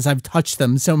written because I've touched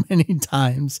them so many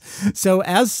times. So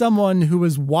as someone who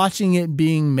was watching it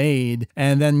being made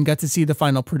and then got to see the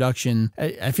final production,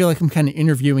 I feel like I'm kind of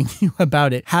interviewing you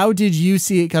about it. How did you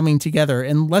see it coming together?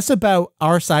 And less about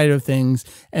our side of things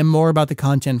and more about the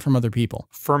content from other people.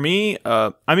 For me,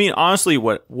 I mean, honestly,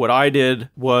 what I did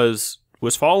was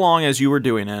follow along as you were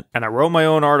doing it. And I wrote my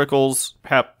own articles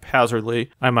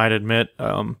haphazardly, I might admit,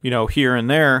 you know, here and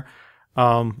there.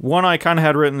 One I kind of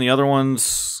had written, the other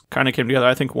ones kind of came together.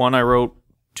 I think one I wrote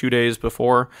 2 days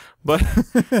before, but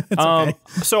okay.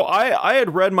 So I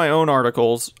had read my own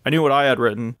articles. I knew what I had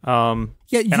written. I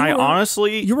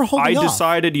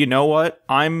decided, you know what?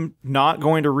 I'm not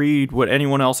going to read what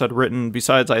anyone else had written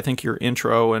besides, I think, your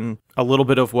intro and a little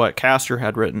bit of what Castor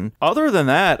had written. Other than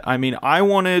that, I mean, I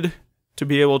wanted to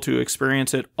be able to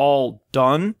experience it all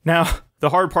done. Now, the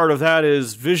hard part of that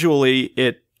is visually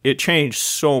it changed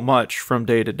so much from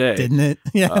day to day. Didn't it?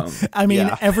 Yeah. I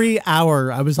mean, every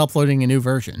hour I was uploading a new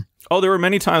version. Oh, there were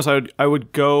many times I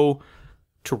would go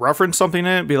to reference something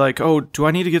in it, be like, oh, do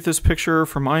I need to get this picture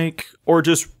for Mike? Or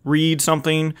just read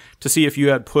something to see if you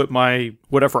had put my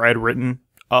whatever I had written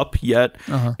up yet.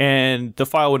 And the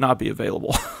file would not be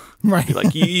available. Right.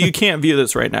 Like, you can't view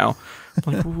this right now.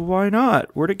 I'm like, why not?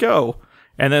 Where'd it go?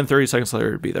 And then 30 seconds later,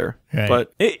 it'd be there. Right.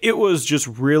 But it was just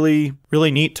really,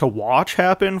 really neat to watch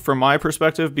happen from my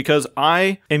perspective, because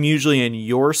I am usually in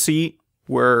your seat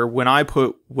where when I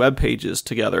put web pages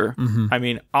together, I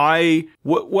mean,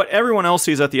 what everyone else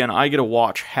sees at the end, I get to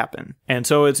watch happen. And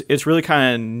so it's really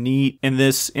kind of neat in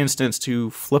this instance to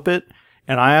flip it.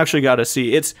 And I actually got to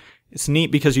see it's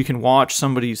neat because you can watch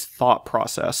somebody's thought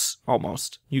process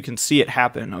almost. You can see it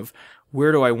happen of,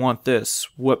 where do I want this?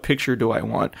 What picture do I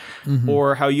want?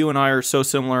 Or how you and I are so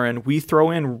similar, and we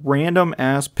throw in random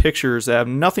ass pictures that have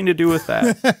nothing to do with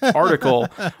that article,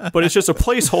 but it's just a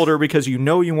placeholder because you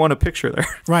know you want a picture there.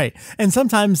 Right. And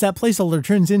sometimes that placeholder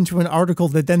turns into an article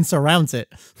that then surrounds it.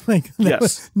 Like, that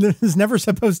was never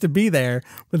supposed to be there,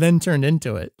 but then turned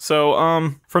into it.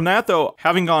 So from that, though,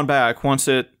 having gone back, once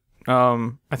it,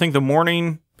 I think the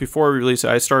morning before we released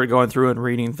it, I started going through and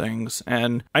reading things.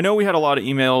 And I know we had a lot of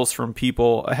emails from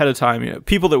people ahead of time, you know,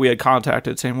 people that we had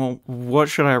contacted saying, well, what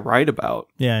should I write about?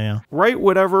 Yeah. Write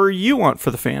whatever you want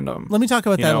for the fandom. Let me talk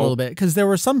about that a little bit, because there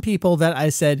were some people that I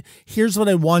said, here's what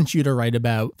I want you to write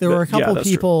about. There were a couple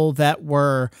people that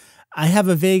were, I have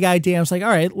a vague idea. I was like, all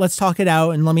right, let's talk it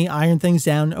out and let me iron things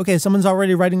down. Okay, someone's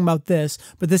already writing about this,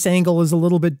 but this angle is a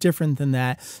little bit different than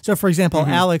that. So, for example,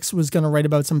 Alex was going to write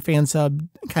about some fan sub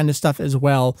kind of stuff as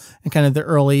well, and kind of the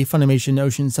early Funimation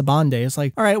Ocean Saban days.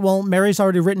 Like, all right, well, Mary's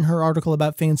already written her article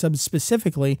about fan subs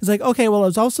specifically. It's like, okay, well, I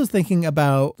was also thinking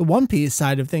about the One Piece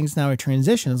side of things now. I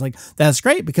transition. It's like, that's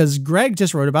great because Greg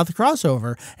just wrote about the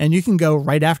crossover, and you can go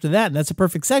right after that, and that's a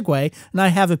perfect segue. And I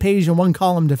have a page and one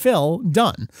column to fill.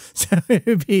 Done. So it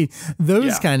would be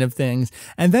those kind of things.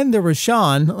 And then there was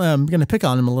Sean. I'm going to pick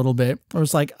on him a little bit. I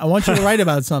was like, I want you to write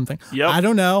about something. I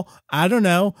don't know.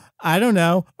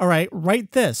 All right,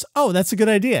 write this. Oh, that's a good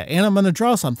idea. And I'm going to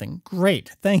draw something.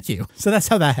 Great. Thank you. So that's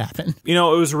how that happened. You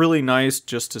know, it was really nice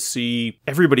just to see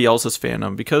everybody else's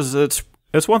fandom, because it's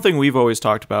one thing we've always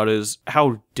talked about is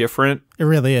how different it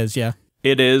really is. Yeah,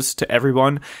 it is to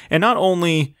everyone. And not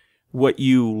only what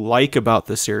you like about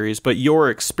the series, but your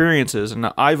experiences. And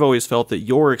I've always felt that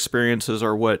your experiences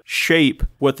are what shape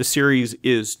what the series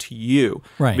is to you.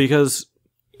 Right. Because,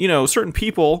 you know, certain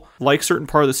people like certain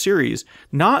part of the series,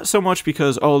 not so much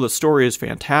because, oh, the story is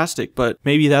fantastic, but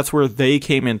maybe that's where they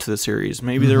came into the series.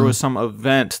 Maybe there was some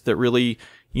event that really,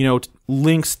 you know,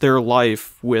 links their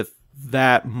life with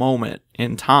that moment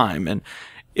in time. And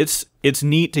it's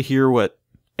neat to hear what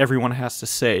everyone has to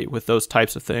say with those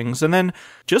types of things. And then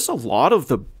just a lot of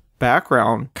the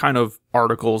background kind of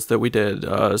articles that we did,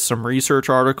 some research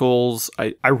articles.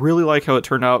 I really like how it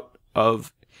turned out,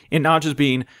 of it not just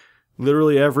being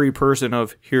literally every person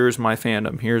of here's my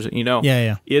fandom, here's, you know,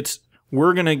 it's,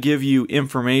 we're going to give you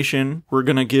information. We're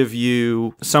going to give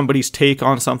you somebody's take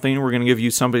on something. We're going to give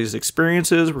you somebody's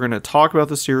experiences. We're going to talk about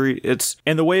the series.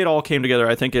 And the way it all came together,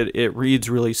 I think it reads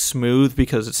really smooth,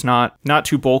 because it's not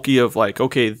too bulky of like,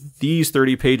 okay, these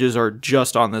 30 pages are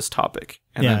just on this topic.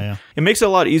 And it makes it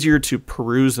a lot easier to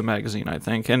peruse the magazine, I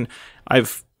think. And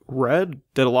I've read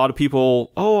that a lot of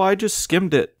people, oh, I just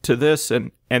skimmed it to this,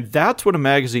 and that's what a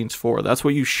magazine's for. That's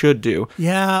what you should do.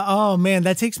 Yeah. Oh man,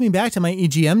 that takes me back to my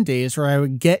EGM days, where I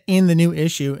would get in the new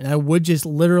issue and I would just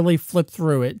literally flip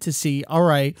through it to see, all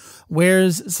right,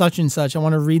 where's such and such? I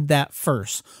want to read that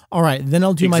first. All right, then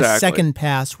I'll do my second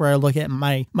pass where I look at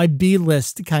my B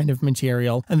list kind of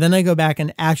material, and then I go back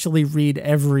and actually read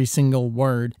every single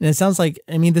word. And it sounds like,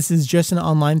 I mean, this is just an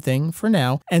online thing for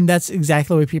now, and that's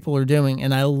exactly what people are doing.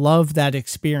 And I love that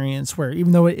experience where,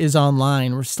 even though it is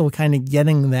online, we're still kind of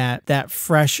getting that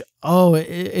fresh, oh,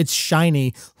 it's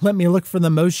shiny. Let me look for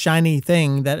the most shiny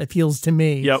thing that appeals to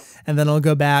me. Yep. And then I'll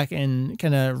go back and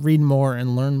kind of read more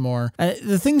and learn more.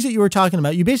 The things that you were talking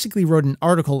about, you basically wrote an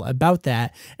article about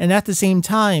that. And at the same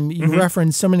time, you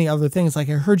referenced so many other things. Like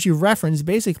I heard you reference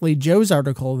basically Joe's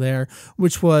article there,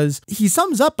 which was, he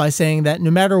sums up by saying that no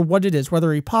matter what it is,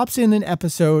 whether he pops in an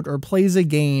episode or plays a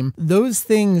game, those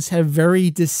things have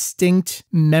very distinct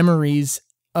memories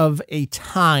of a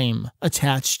time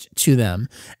attached to them.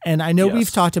 And I know we've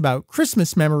talked about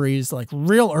Christmas memories like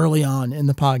real early on in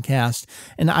the podcast,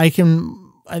 and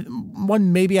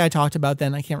one maybe I talked about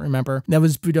then, I can't remember. That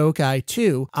was Budokai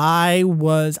 2. I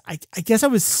guess I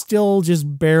was still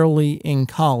just barely in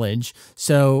college,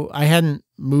 so I hadn't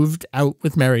moved out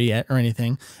with Mary yet or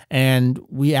anything, and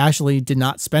we actually did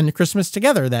not spend Christmas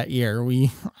together that year.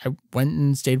 I went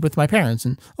and stayed with my parents,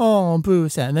 and oh, boo,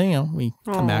 sad. And then, you know, we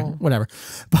come back, whatever.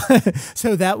 But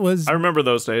so that was, I remember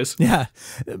those days. Yeah.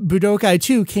 Budokai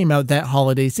 2 came out that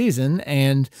holiday season,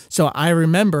 and so I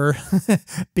remember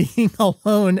being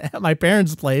alone at my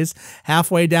parents' place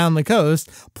halfway down the coast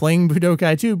playing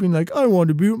Budokai 2, being like, I want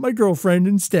to be with my girlfriend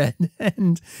instead.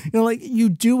 And, you know, like, you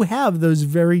do have those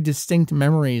very distinct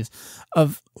memories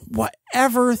of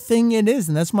whatever thing it is.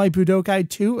 And that's my Budokai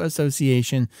 2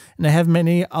 association. And I have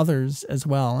many others as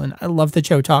well. And I love that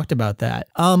Joe talked about that.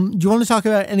 Do you want to talk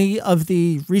about any of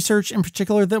the research in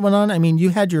particular that went on? I mean,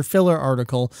 you had your filler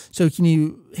article. So can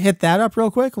you hit that up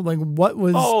real quick? Like, what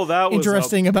was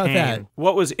interesting about that?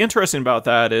 What was interesting about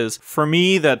that is, for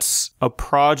me, that's a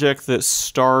project that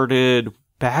started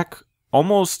back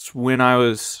almost when I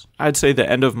was, I'd say, the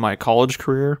end of my college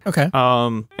career. Okay.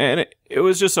 And it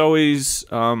was just always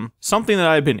something that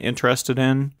I've been interested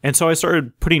in. And so I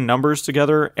started putting numbers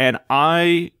together, and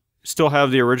I still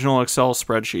have the original Excel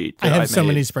spreadsheet that I have so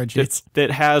many spreadsheets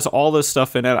that has all this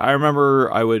stuff in it. I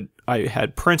remember I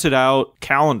had printed out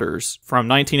calendars from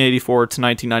 1984 to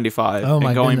 1995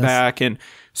 and going back and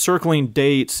circling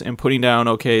dates and putting down,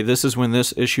 okay, this is when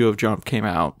this issue of Jump came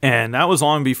out. And that was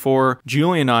long before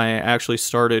Julie and I actually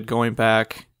started going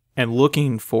back and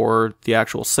looking for the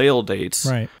actual sale dates.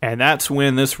 Right. And that's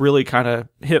when this really kind of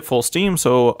hit full steam.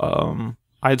 So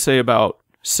I'd say about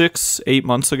 6-8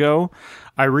 months ago,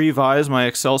 I revised my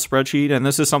Excel spreadsheet. And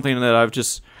this is something that I've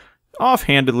just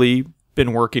offhandedly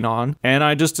been working on. And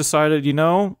I just decided,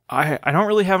 I don't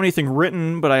really have anything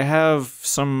written, but I have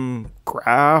some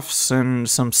graphs and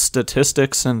some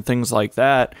statistics and things like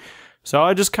that. So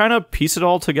I just kind of piece it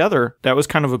all together. That was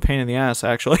kind of a pain in the ass,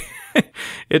 actually.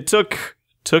 It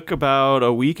took about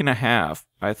a week and a half,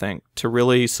 I think, to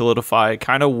really solidify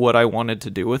kind of what I wanted to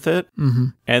do with it. Mm-hmm.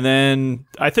 And then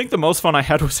I think the most fun I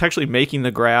had was actually making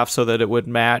the graph so that it would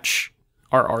match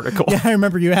our article. Yeah, I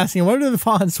remember you asking, what are the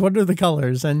fonts? What are the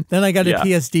colors? And then I got a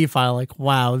PSD file like,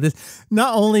 wow, this,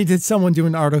 not only did someone do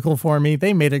an article for me,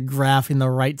 they made a graph in the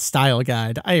right style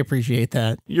guide. I appreciate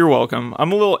that. You're welcome.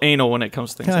 I'm a little anal when it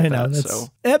comes to things like that. So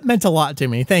it meant a lot to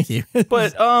me. Thank you.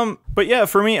 But yeah,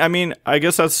 for me, I mean, I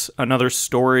guess that's another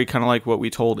story, kind of like what we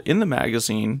told in the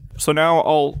magazine. So now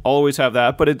I'll always have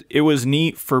that, but it was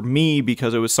neat for me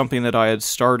because it was something that I had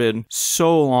started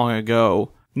so long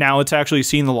ago. Now it's actually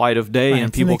seen the light of day,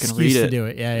 and people can read it. To do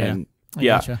it. Yeah.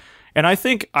 Gotcha. And I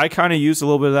think I kind of used a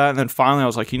little bit of that, and then finally I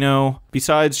was like,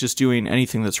 besides just doing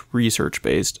anything that's research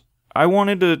based, I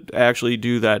wanted to actually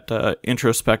do that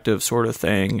introspective sort of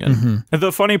thing. And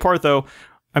the funny part, though,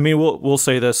 I mean, we'll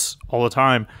say this all the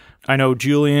time. I know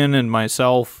Julian and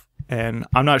myself, and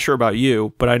I'm not sure about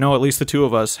you, but I know at least the two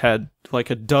of us had like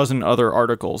a dozen other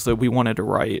articles that we wanted to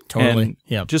write. Totally.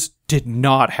 And just did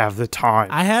not have the time.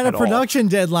 I had a production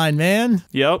deadline, man.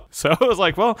 Yep. So I was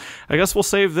like, well, I guess we'll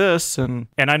save this. And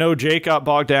I know Jake got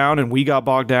bogged down and we got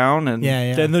bogged down. And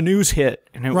then the news hit.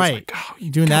 And it was like, oh,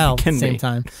 you're doing that at the same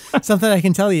time. Something I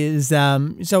can tell you is,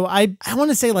 so I want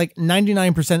to say like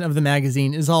 99% of the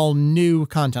magazine is all new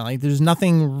content. Like there's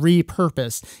nothing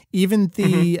repurposed. Even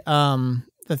the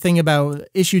thing about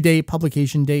issue date,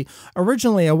 publication date.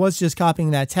 Originally, I was just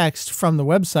copying that text from the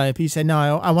website. But you said,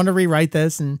 no, I want to rewrite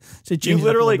this. And so you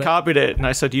literally copied it. And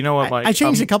I said, you know what, Mike? I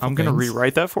changed a couple I'm going to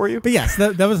rewrite that for you. But yes,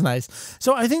 that was nice.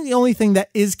 So I think the only thing that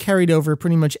is carried over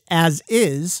pretty much as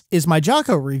is my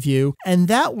Jocko review. And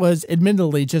that was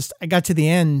admittedly just, I got to the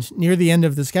end, near the end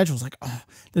of the schedule. I was like, oh,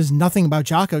 there's nothing about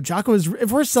Jocko. Jocko is,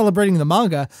 if we're celebrating the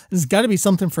manga, there's got to be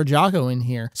something for Jocko in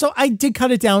here. So I did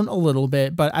cut it down a little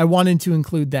bit, but I wanted to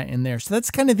include that in there. So that's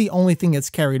kind of the only thing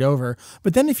that's carried over.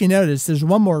 But then if you notice, there's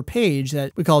one more page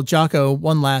that we call Jocko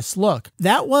One Last Look.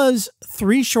 That was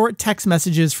 3 short text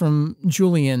messages from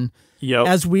Julian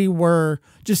as we were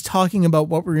just talking about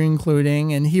what we were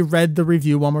including, and he read the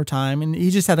review one more time, and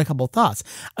he just had a couple thoughts.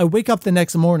 I wake up the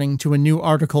next morning to a new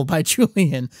article by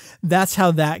Julian. That's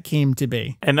how that came to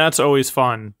be. And that's always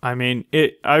fun. I mean,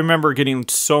 I remember getting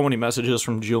so many messages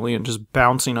from Julian, just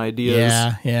bouncing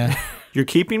ideas. Yeah. You're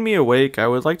keeping me awake. I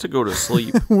would like to go to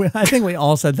sleep. I think we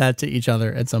all said that to each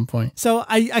other at some point. So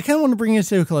I kind of want to bring it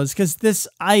to a close because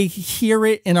I hear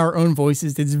it in our own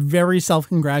voices. It's very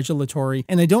self-congratulatory.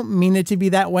 And I don't mean it to be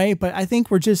that way, but I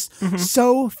think we're just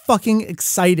so fucking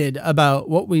excited about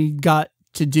what we got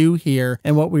to do here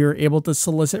and what we were able to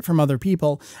solicit from other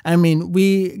people. I mean,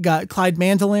 we got Clyde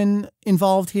Mandolin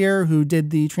involved here, who did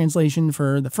the translation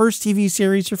for the first TV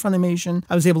series for Funimation.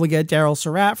 I was able to get Daryl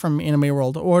Surratt from Anime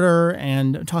World Order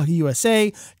and Otaku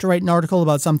USA to write an article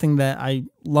about something that I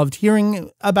loved hearing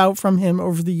about from him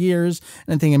over the years,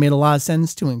 and I think it made a lot of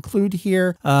sense to include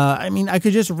here. I mean, I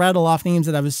could just rattle off names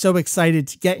that I was so excited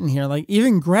to get in here, like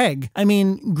even Greg. I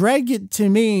mean, Greg to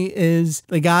me is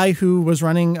the guy who was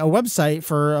running a website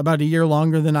for about a year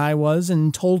longer than I was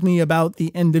and told me about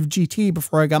the end of GT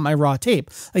before I got my raw tape.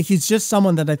 Like, he's just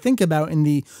someone that I think about in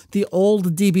the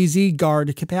old DBZ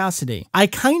guard capacity. I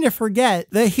kind of forget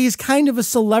that he's kind of a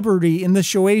celebrity in the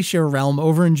Shueisha realm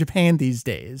over in Japan these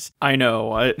days. I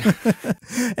know.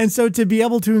 And so to be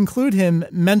able to include him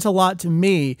meant a lot to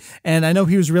me. And I know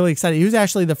he was really excited. He was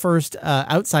actually the first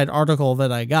outside article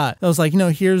that I got. I was like,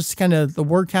 here's kind of the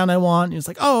word count I want. He was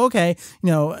like, oh, okay.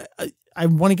 I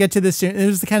want to get to this soon. It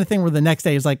was the kind of thing where the next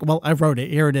day is like, well, I wrote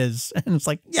it. Here it is. And it's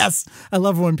like, yes, I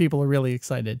love when people are really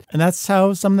excited. And that's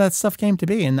how some of that stuff came to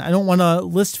be. And I don't want to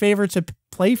list favorites or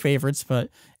play favorites, but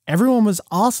everyone was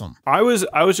awesome. I was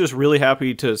just really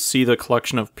happy to see the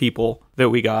collection of people that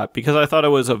we got because I thought it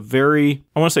was a very,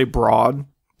 I want to say broad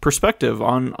perspective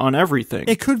on everything.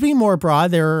 It could be more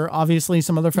broad. There are obviously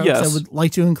some other folks I would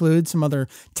like to include, some other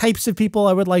types of people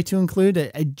I would like to include.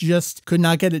 I just could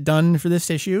not get it done for this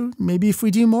issue. Maybe if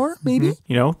we do more, maybe.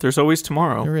 There's always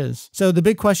tomorrow. There is. So the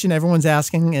big question everyone's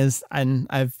asking is, and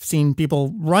I've seen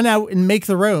people run out and make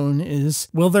their own, is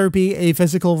will there be a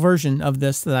physical version of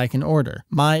this that I can order?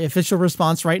 My official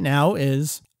response right now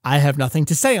is I have nothing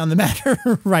to say on the matter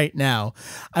right now.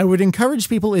 I would encourage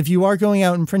people, if you are going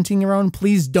out and printing your own,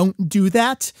 please don't do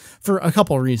that for a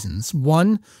couple of reasons.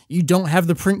 One, you don't have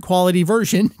the print quality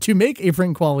version to make a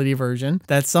print quality version.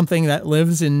 That's something that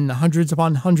lives in hundreds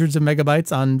upon hundreds of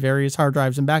megabytes on various hard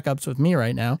drives and backups with me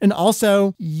right now. And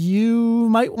also, you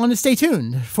might want to stay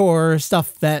tuned for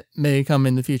stuff that may come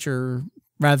in the future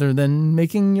rather than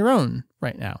making your own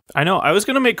right now. I know. I was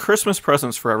going to make Christmas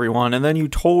presents for everyone, and then you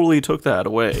totally took that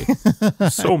away.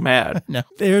 So mad. No.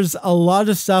 There's a lot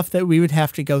of stuff that we would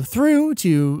have to go through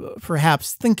to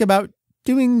perhaps think about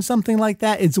doing something like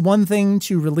that. It's one thing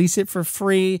to release it for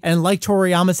free, and like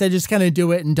Toriyama said, just kind of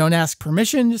do it and don't ask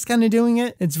permission, just kind of doing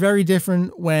it. It's very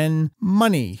different when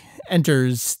money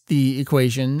enters the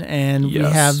equation, and we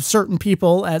have certain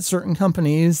people at certain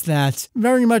companies that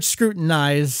very much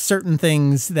scrutinize certain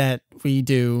things that we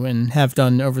do and have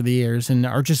done over the years and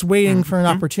are just waiting for an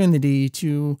opportunity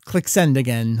to click send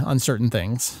again on certain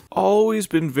things. Always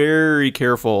been very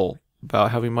careful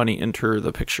about having money enter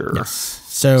the picture. Yes.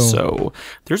 So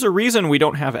there's a reason we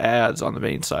don't have ads on the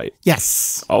main site.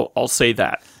 Yes. I'll say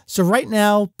that. So right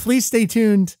now, please stay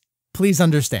tuned. Please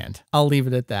understand. I'll leave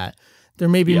it at that. There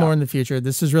may be more in the future.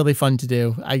 This is really fun to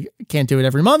do. I can't do it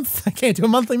every month. I can't do a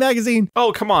monthly magazine.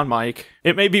 Oh, come on, Mike.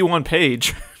 It may be one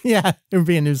page. Yeah, it would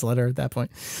be a newsletter at that point.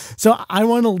 So I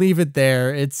want to leave it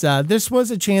there. It's this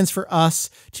was a chance for us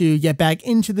to get back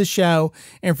into the show.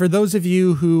 And for those of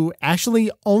you who actually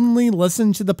only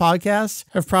listen to the podcast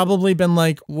have probably been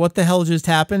like, what the hell just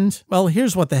happened? Well,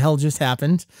 here's what the hell just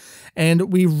happened.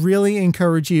 And we really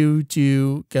encourage you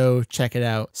to go check it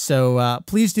out. So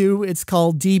please do. It's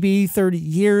called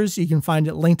DB30YEARS. You can find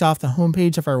it linked off the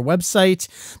homepage of our website.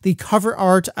 The cover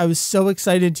art I was so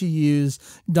excited to use,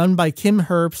 done by Kim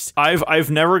Herbst.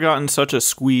 I've never gotten such a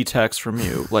squee text from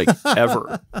you, like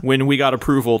ever, when we got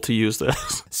approval to use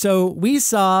this. So we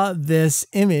saw this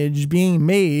image being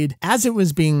made as it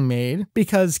was being made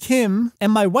because Kim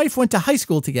and my wife went to high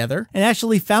school together and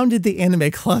actually founded the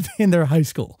anime club in their high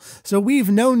school. So we've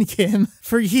known Kim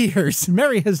for years.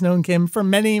 Mary has known Kim for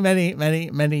many, many,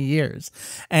 many, many years.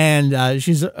 And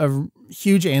she's a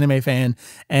huge anime fan.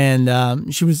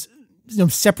 And she was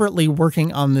separately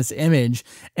working on this image,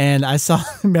 and I saw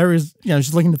Mary was,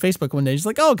 she's looking at Facebook one day. She's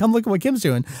like, "Oh, come look at what Kim's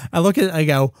doing." I look at it, I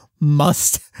go,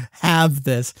 "Must have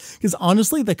this," because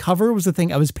honestly, the cover was the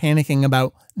thing I was panicking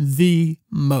about the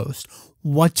most.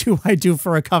 What do I do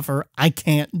for a cover? I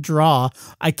can't draw.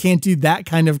 I can't do that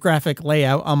kind of graphic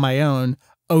layout on my own.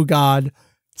 Oh God,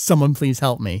 someone please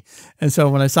help me. And so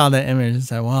when I saw that image, I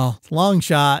said, well, long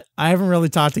shot. I haven't really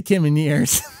talked to Kim in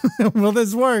years. Will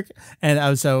this work? And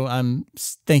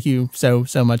thank you so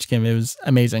much, Kim. It was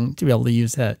amazing to be able to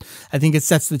use that. I think it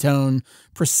sets the tone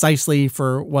precisely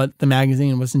for what the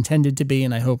magazine was intended to be,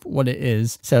 and I hope what it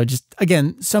is. So just,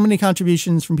 again, so many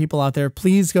contributions from people out there.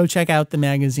 Please go check out the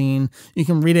magazine. You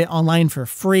can read it online for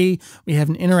free. We have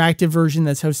an interactive version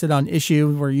that's hosted on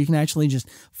Issue where you can actually just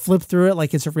flip through it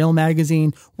like it's a real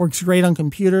magazine. Works great on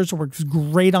computers, works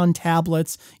great on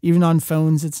tablets, even on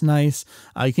phones. It's nice.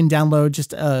 You can download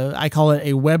just, I call it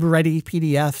a web-ready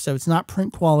PDF, so it's not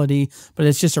print quality, but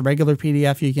it's just a regular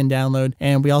PDF you can download.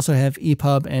 And we also have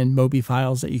EPUB and Mobi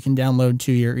files that you can download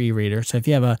to your e-reader. So if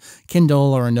you have a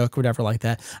Kindle or a Nook, whatever like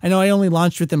that. I know I only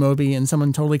launched with the Mobi, and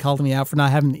someone totally called me out for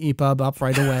not having the EPUB up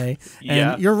right away.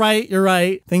 Yeah. And you're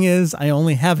right. Thing is, I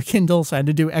only have a Kindle, so I had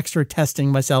to do extra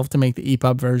testing myself to make the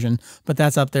EPUB version, but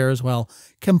that's up there as well.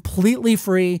 Completely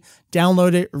free.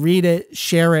 Download it, read it,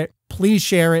 share it. Please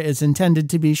share it. It's intended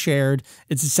to be shared.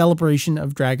 It's a celebration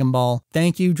of Dragon Ball.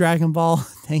 Thank you, Dragon Ball.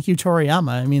 Thank you,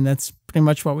 Toriyama. I mean, that's pretty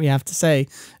much what we have to say.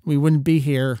 We wouldn't be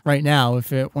here right now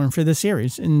if it weren't for this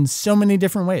series in so many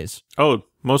different ways. Oh,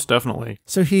 most definitely.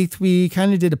 So Heath, we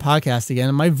kind of did a podcast again,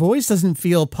 and my voice doesn't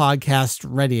feel podcast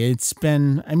ready. It's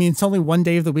only one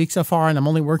day of the week so far, and I'm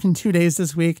only working 2 days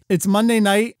this week. It's Monday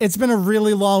night. It's been a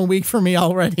really long week for me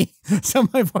already. So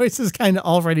my voice is kind of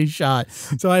already shot.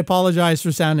 So I apologize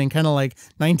for sounding kind of like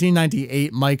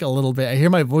 1998 Mike a little bit. I hear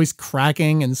my voice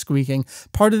cracking and squeaking.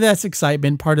 Part of that's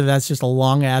excitement. Part of that's just a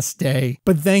long ass day.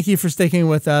 But thank you for sticking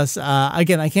with us.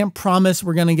 Again, I can't promise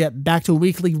we're going to get back to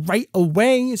weekly right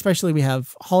away, especially we have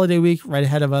holiday week right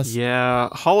ahead of us. Yeah,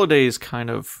 holidays kind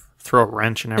of throw a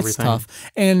wrench in everything. It's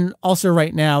tough. And also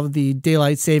right now, the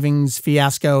daylight savings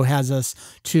fiasco has us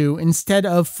to, instead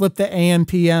of flip the AM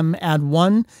PM add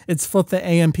 1, it's flip the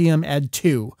AM PM add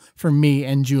 2 for me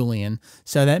and Julian.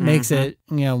 So that makes it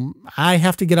I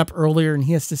have to get up earlier and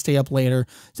he has to stay up later.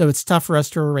 So it's tough for us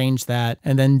to arrange that.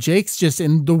 And then Jake's just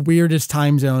in the weirdest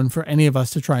time zone for any of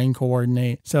us to try and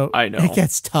coordinate. So I know it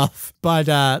gets tough. But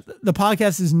the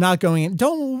podcast is not going in.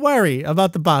 Don't worry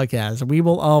about the podcast. We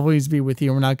will always be with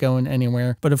you. We're not going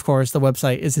anywhere. But of course, the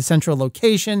website is the central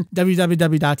location,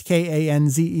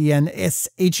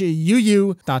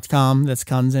 www.kanzenshuu.com. That's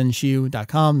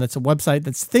kanzenshuu.com. That's a website.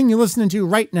 That's the thing you're listening to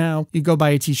right now. You go buy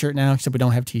a t-shirt now, except we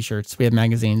don't have t-shirts. We have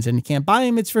magazines and you can't buy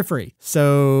them. It's for free.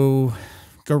 So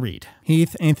go read.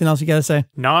 Heath, anything else you got to say?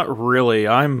 Not really.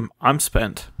 I'm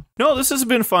spent. No, this has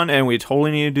been fun and we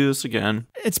totally need to do this again.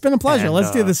 It's been a pleasure.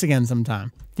 Let's do this again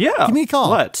sometime. Yeah. Give me a call.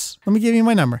 Let's. Let me give you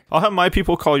my number. I'll have my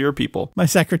people call your people. My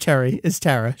secretary is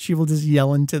Tara. She will just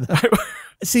yell into the...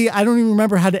 See, I don't even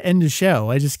remember how to end a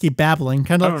show. I just keep babbling.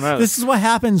 Kind of. This is what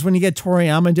happens when you get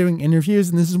Toriyama doing interviews,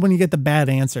 and this is when you get the bad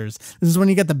answers. This is when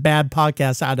you get the bad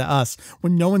podcasts out of us,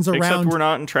 when no one's around. Except we're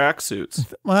not in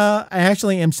tracksuits. Well, I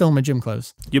actually am still in my gym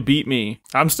clothes. You beat me.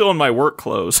 I'm still in my work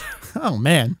clothes. Oh,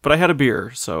 man. But I had a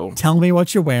beer, so... Tell me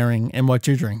what you're wearing and what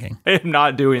you're drinking. I am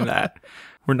not doing that.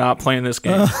 We're not playing this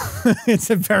game.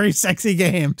 It's a very sexy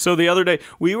game. So the other day,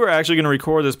 we were actually going to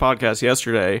record this podcast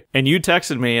yesterday, and you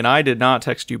texted me, and I did not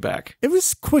text you back. It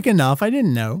was quick enough. I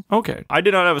didn't know. Okay. I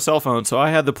did not have a cell phone, so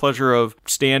I had the pleasure of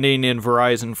standing in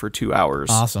Verizon for 2 hours.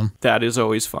 Awesome. That is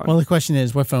always fun. Well, the question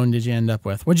is, what phone did you end up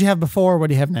with? What did you have before? What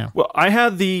do you have now? Well, I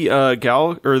had the the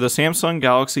Samsung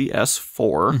Galaxy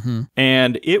S4,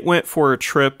 and it went for a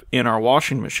trip in our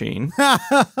washing machine.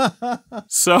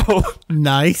 So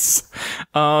nice.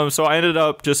 So I ended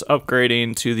up just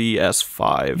upgrading to the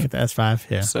S5. Get the S5,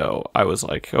 yeah. So I was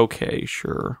like, okay,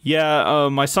 sure. Yeah,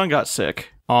 my son got sick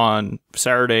on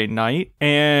Saturday night,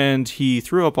 and he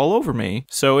threw up all over me.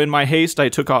 So in my haste, I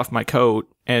took off my coat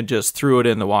and just threw it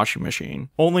in the washing machine,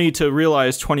 only to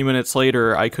realize 20 minutes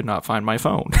later, I could not find my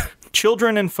phone.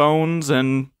 Children and phones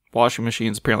and washing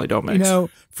machines apparently don't mix.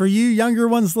 For you younger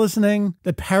ones listening,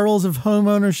 the perils of home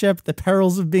ownership, the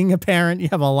perils of being a parent, you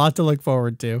have a lot to look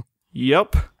forward to.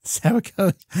 Yep. That's how it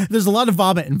goes. There's a lot of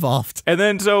vomit involved. And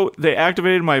then so they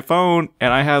activated my phone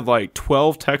and I had like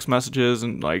 12 text messages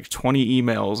and like 20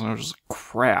 emails and I was just like,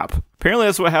 crap. Apparently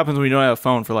that's what happens when you don't have a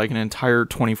phone for like an entire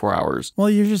 24 hours. Well,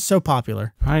 you're just so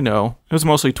popular. I know. It was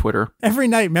mostly Twitter. Every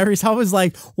night, Mary's always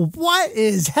like, what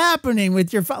is happening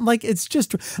with your phone? Like, it's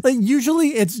just like,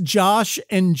 usually it's Josh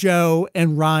and Joe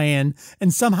and Ryan.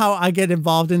 And somehow I get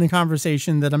involved in a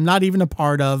conversation that I'm not even a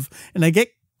part of. And I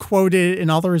get quoted in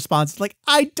all the responses like,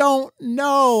 I don't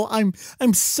know. I'm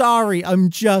sorry.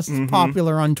 I'm just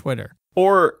popular on Twitter.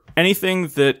 Or anything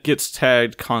that gets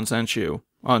tagged Kanzenshuu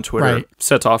on Twitter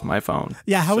sets off my phone.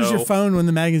 Yeah, how was your phone when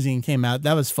the magazine came out?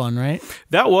 That was fun, right?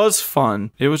 That was fun.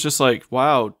 It was just like,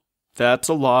 wow, that's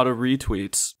a lot of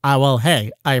retweets. Well, hey,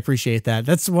 I appreciate that.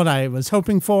 That's what I was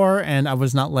hoping for, and I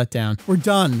was not let down. We're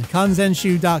done.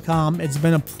 Kanzenshuu.com. It's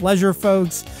been a pleasure,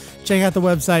 folks. Check out the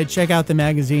website. Check out the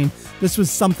magazine. This was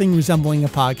something resembling a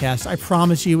podcast. I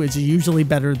promise you it's usually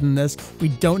better than this. We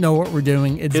don't know what we're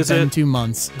doing. It's been 2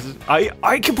 months.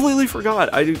 I completely forgot.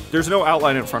 There's no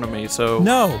outline in front of me, so...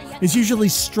 No, it's usually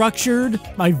structured.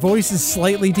 My voice is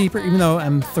slightly deeper. Even though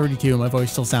I'm 32, my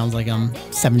voice still sounds like I'm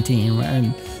 17.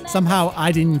 And somehow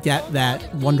I didn't get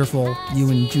that wonderful you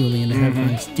and Julian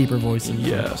having deeper voices.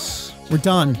 Yes. We're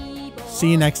done. See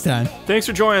you next time. Thanks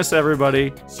for joining us,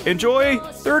 everybody. Enjoy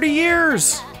 30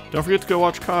 years! Don't forget to go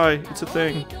watch Kai. It's a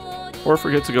thing. Or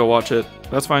forget to go watch it.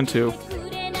 That's fine, too.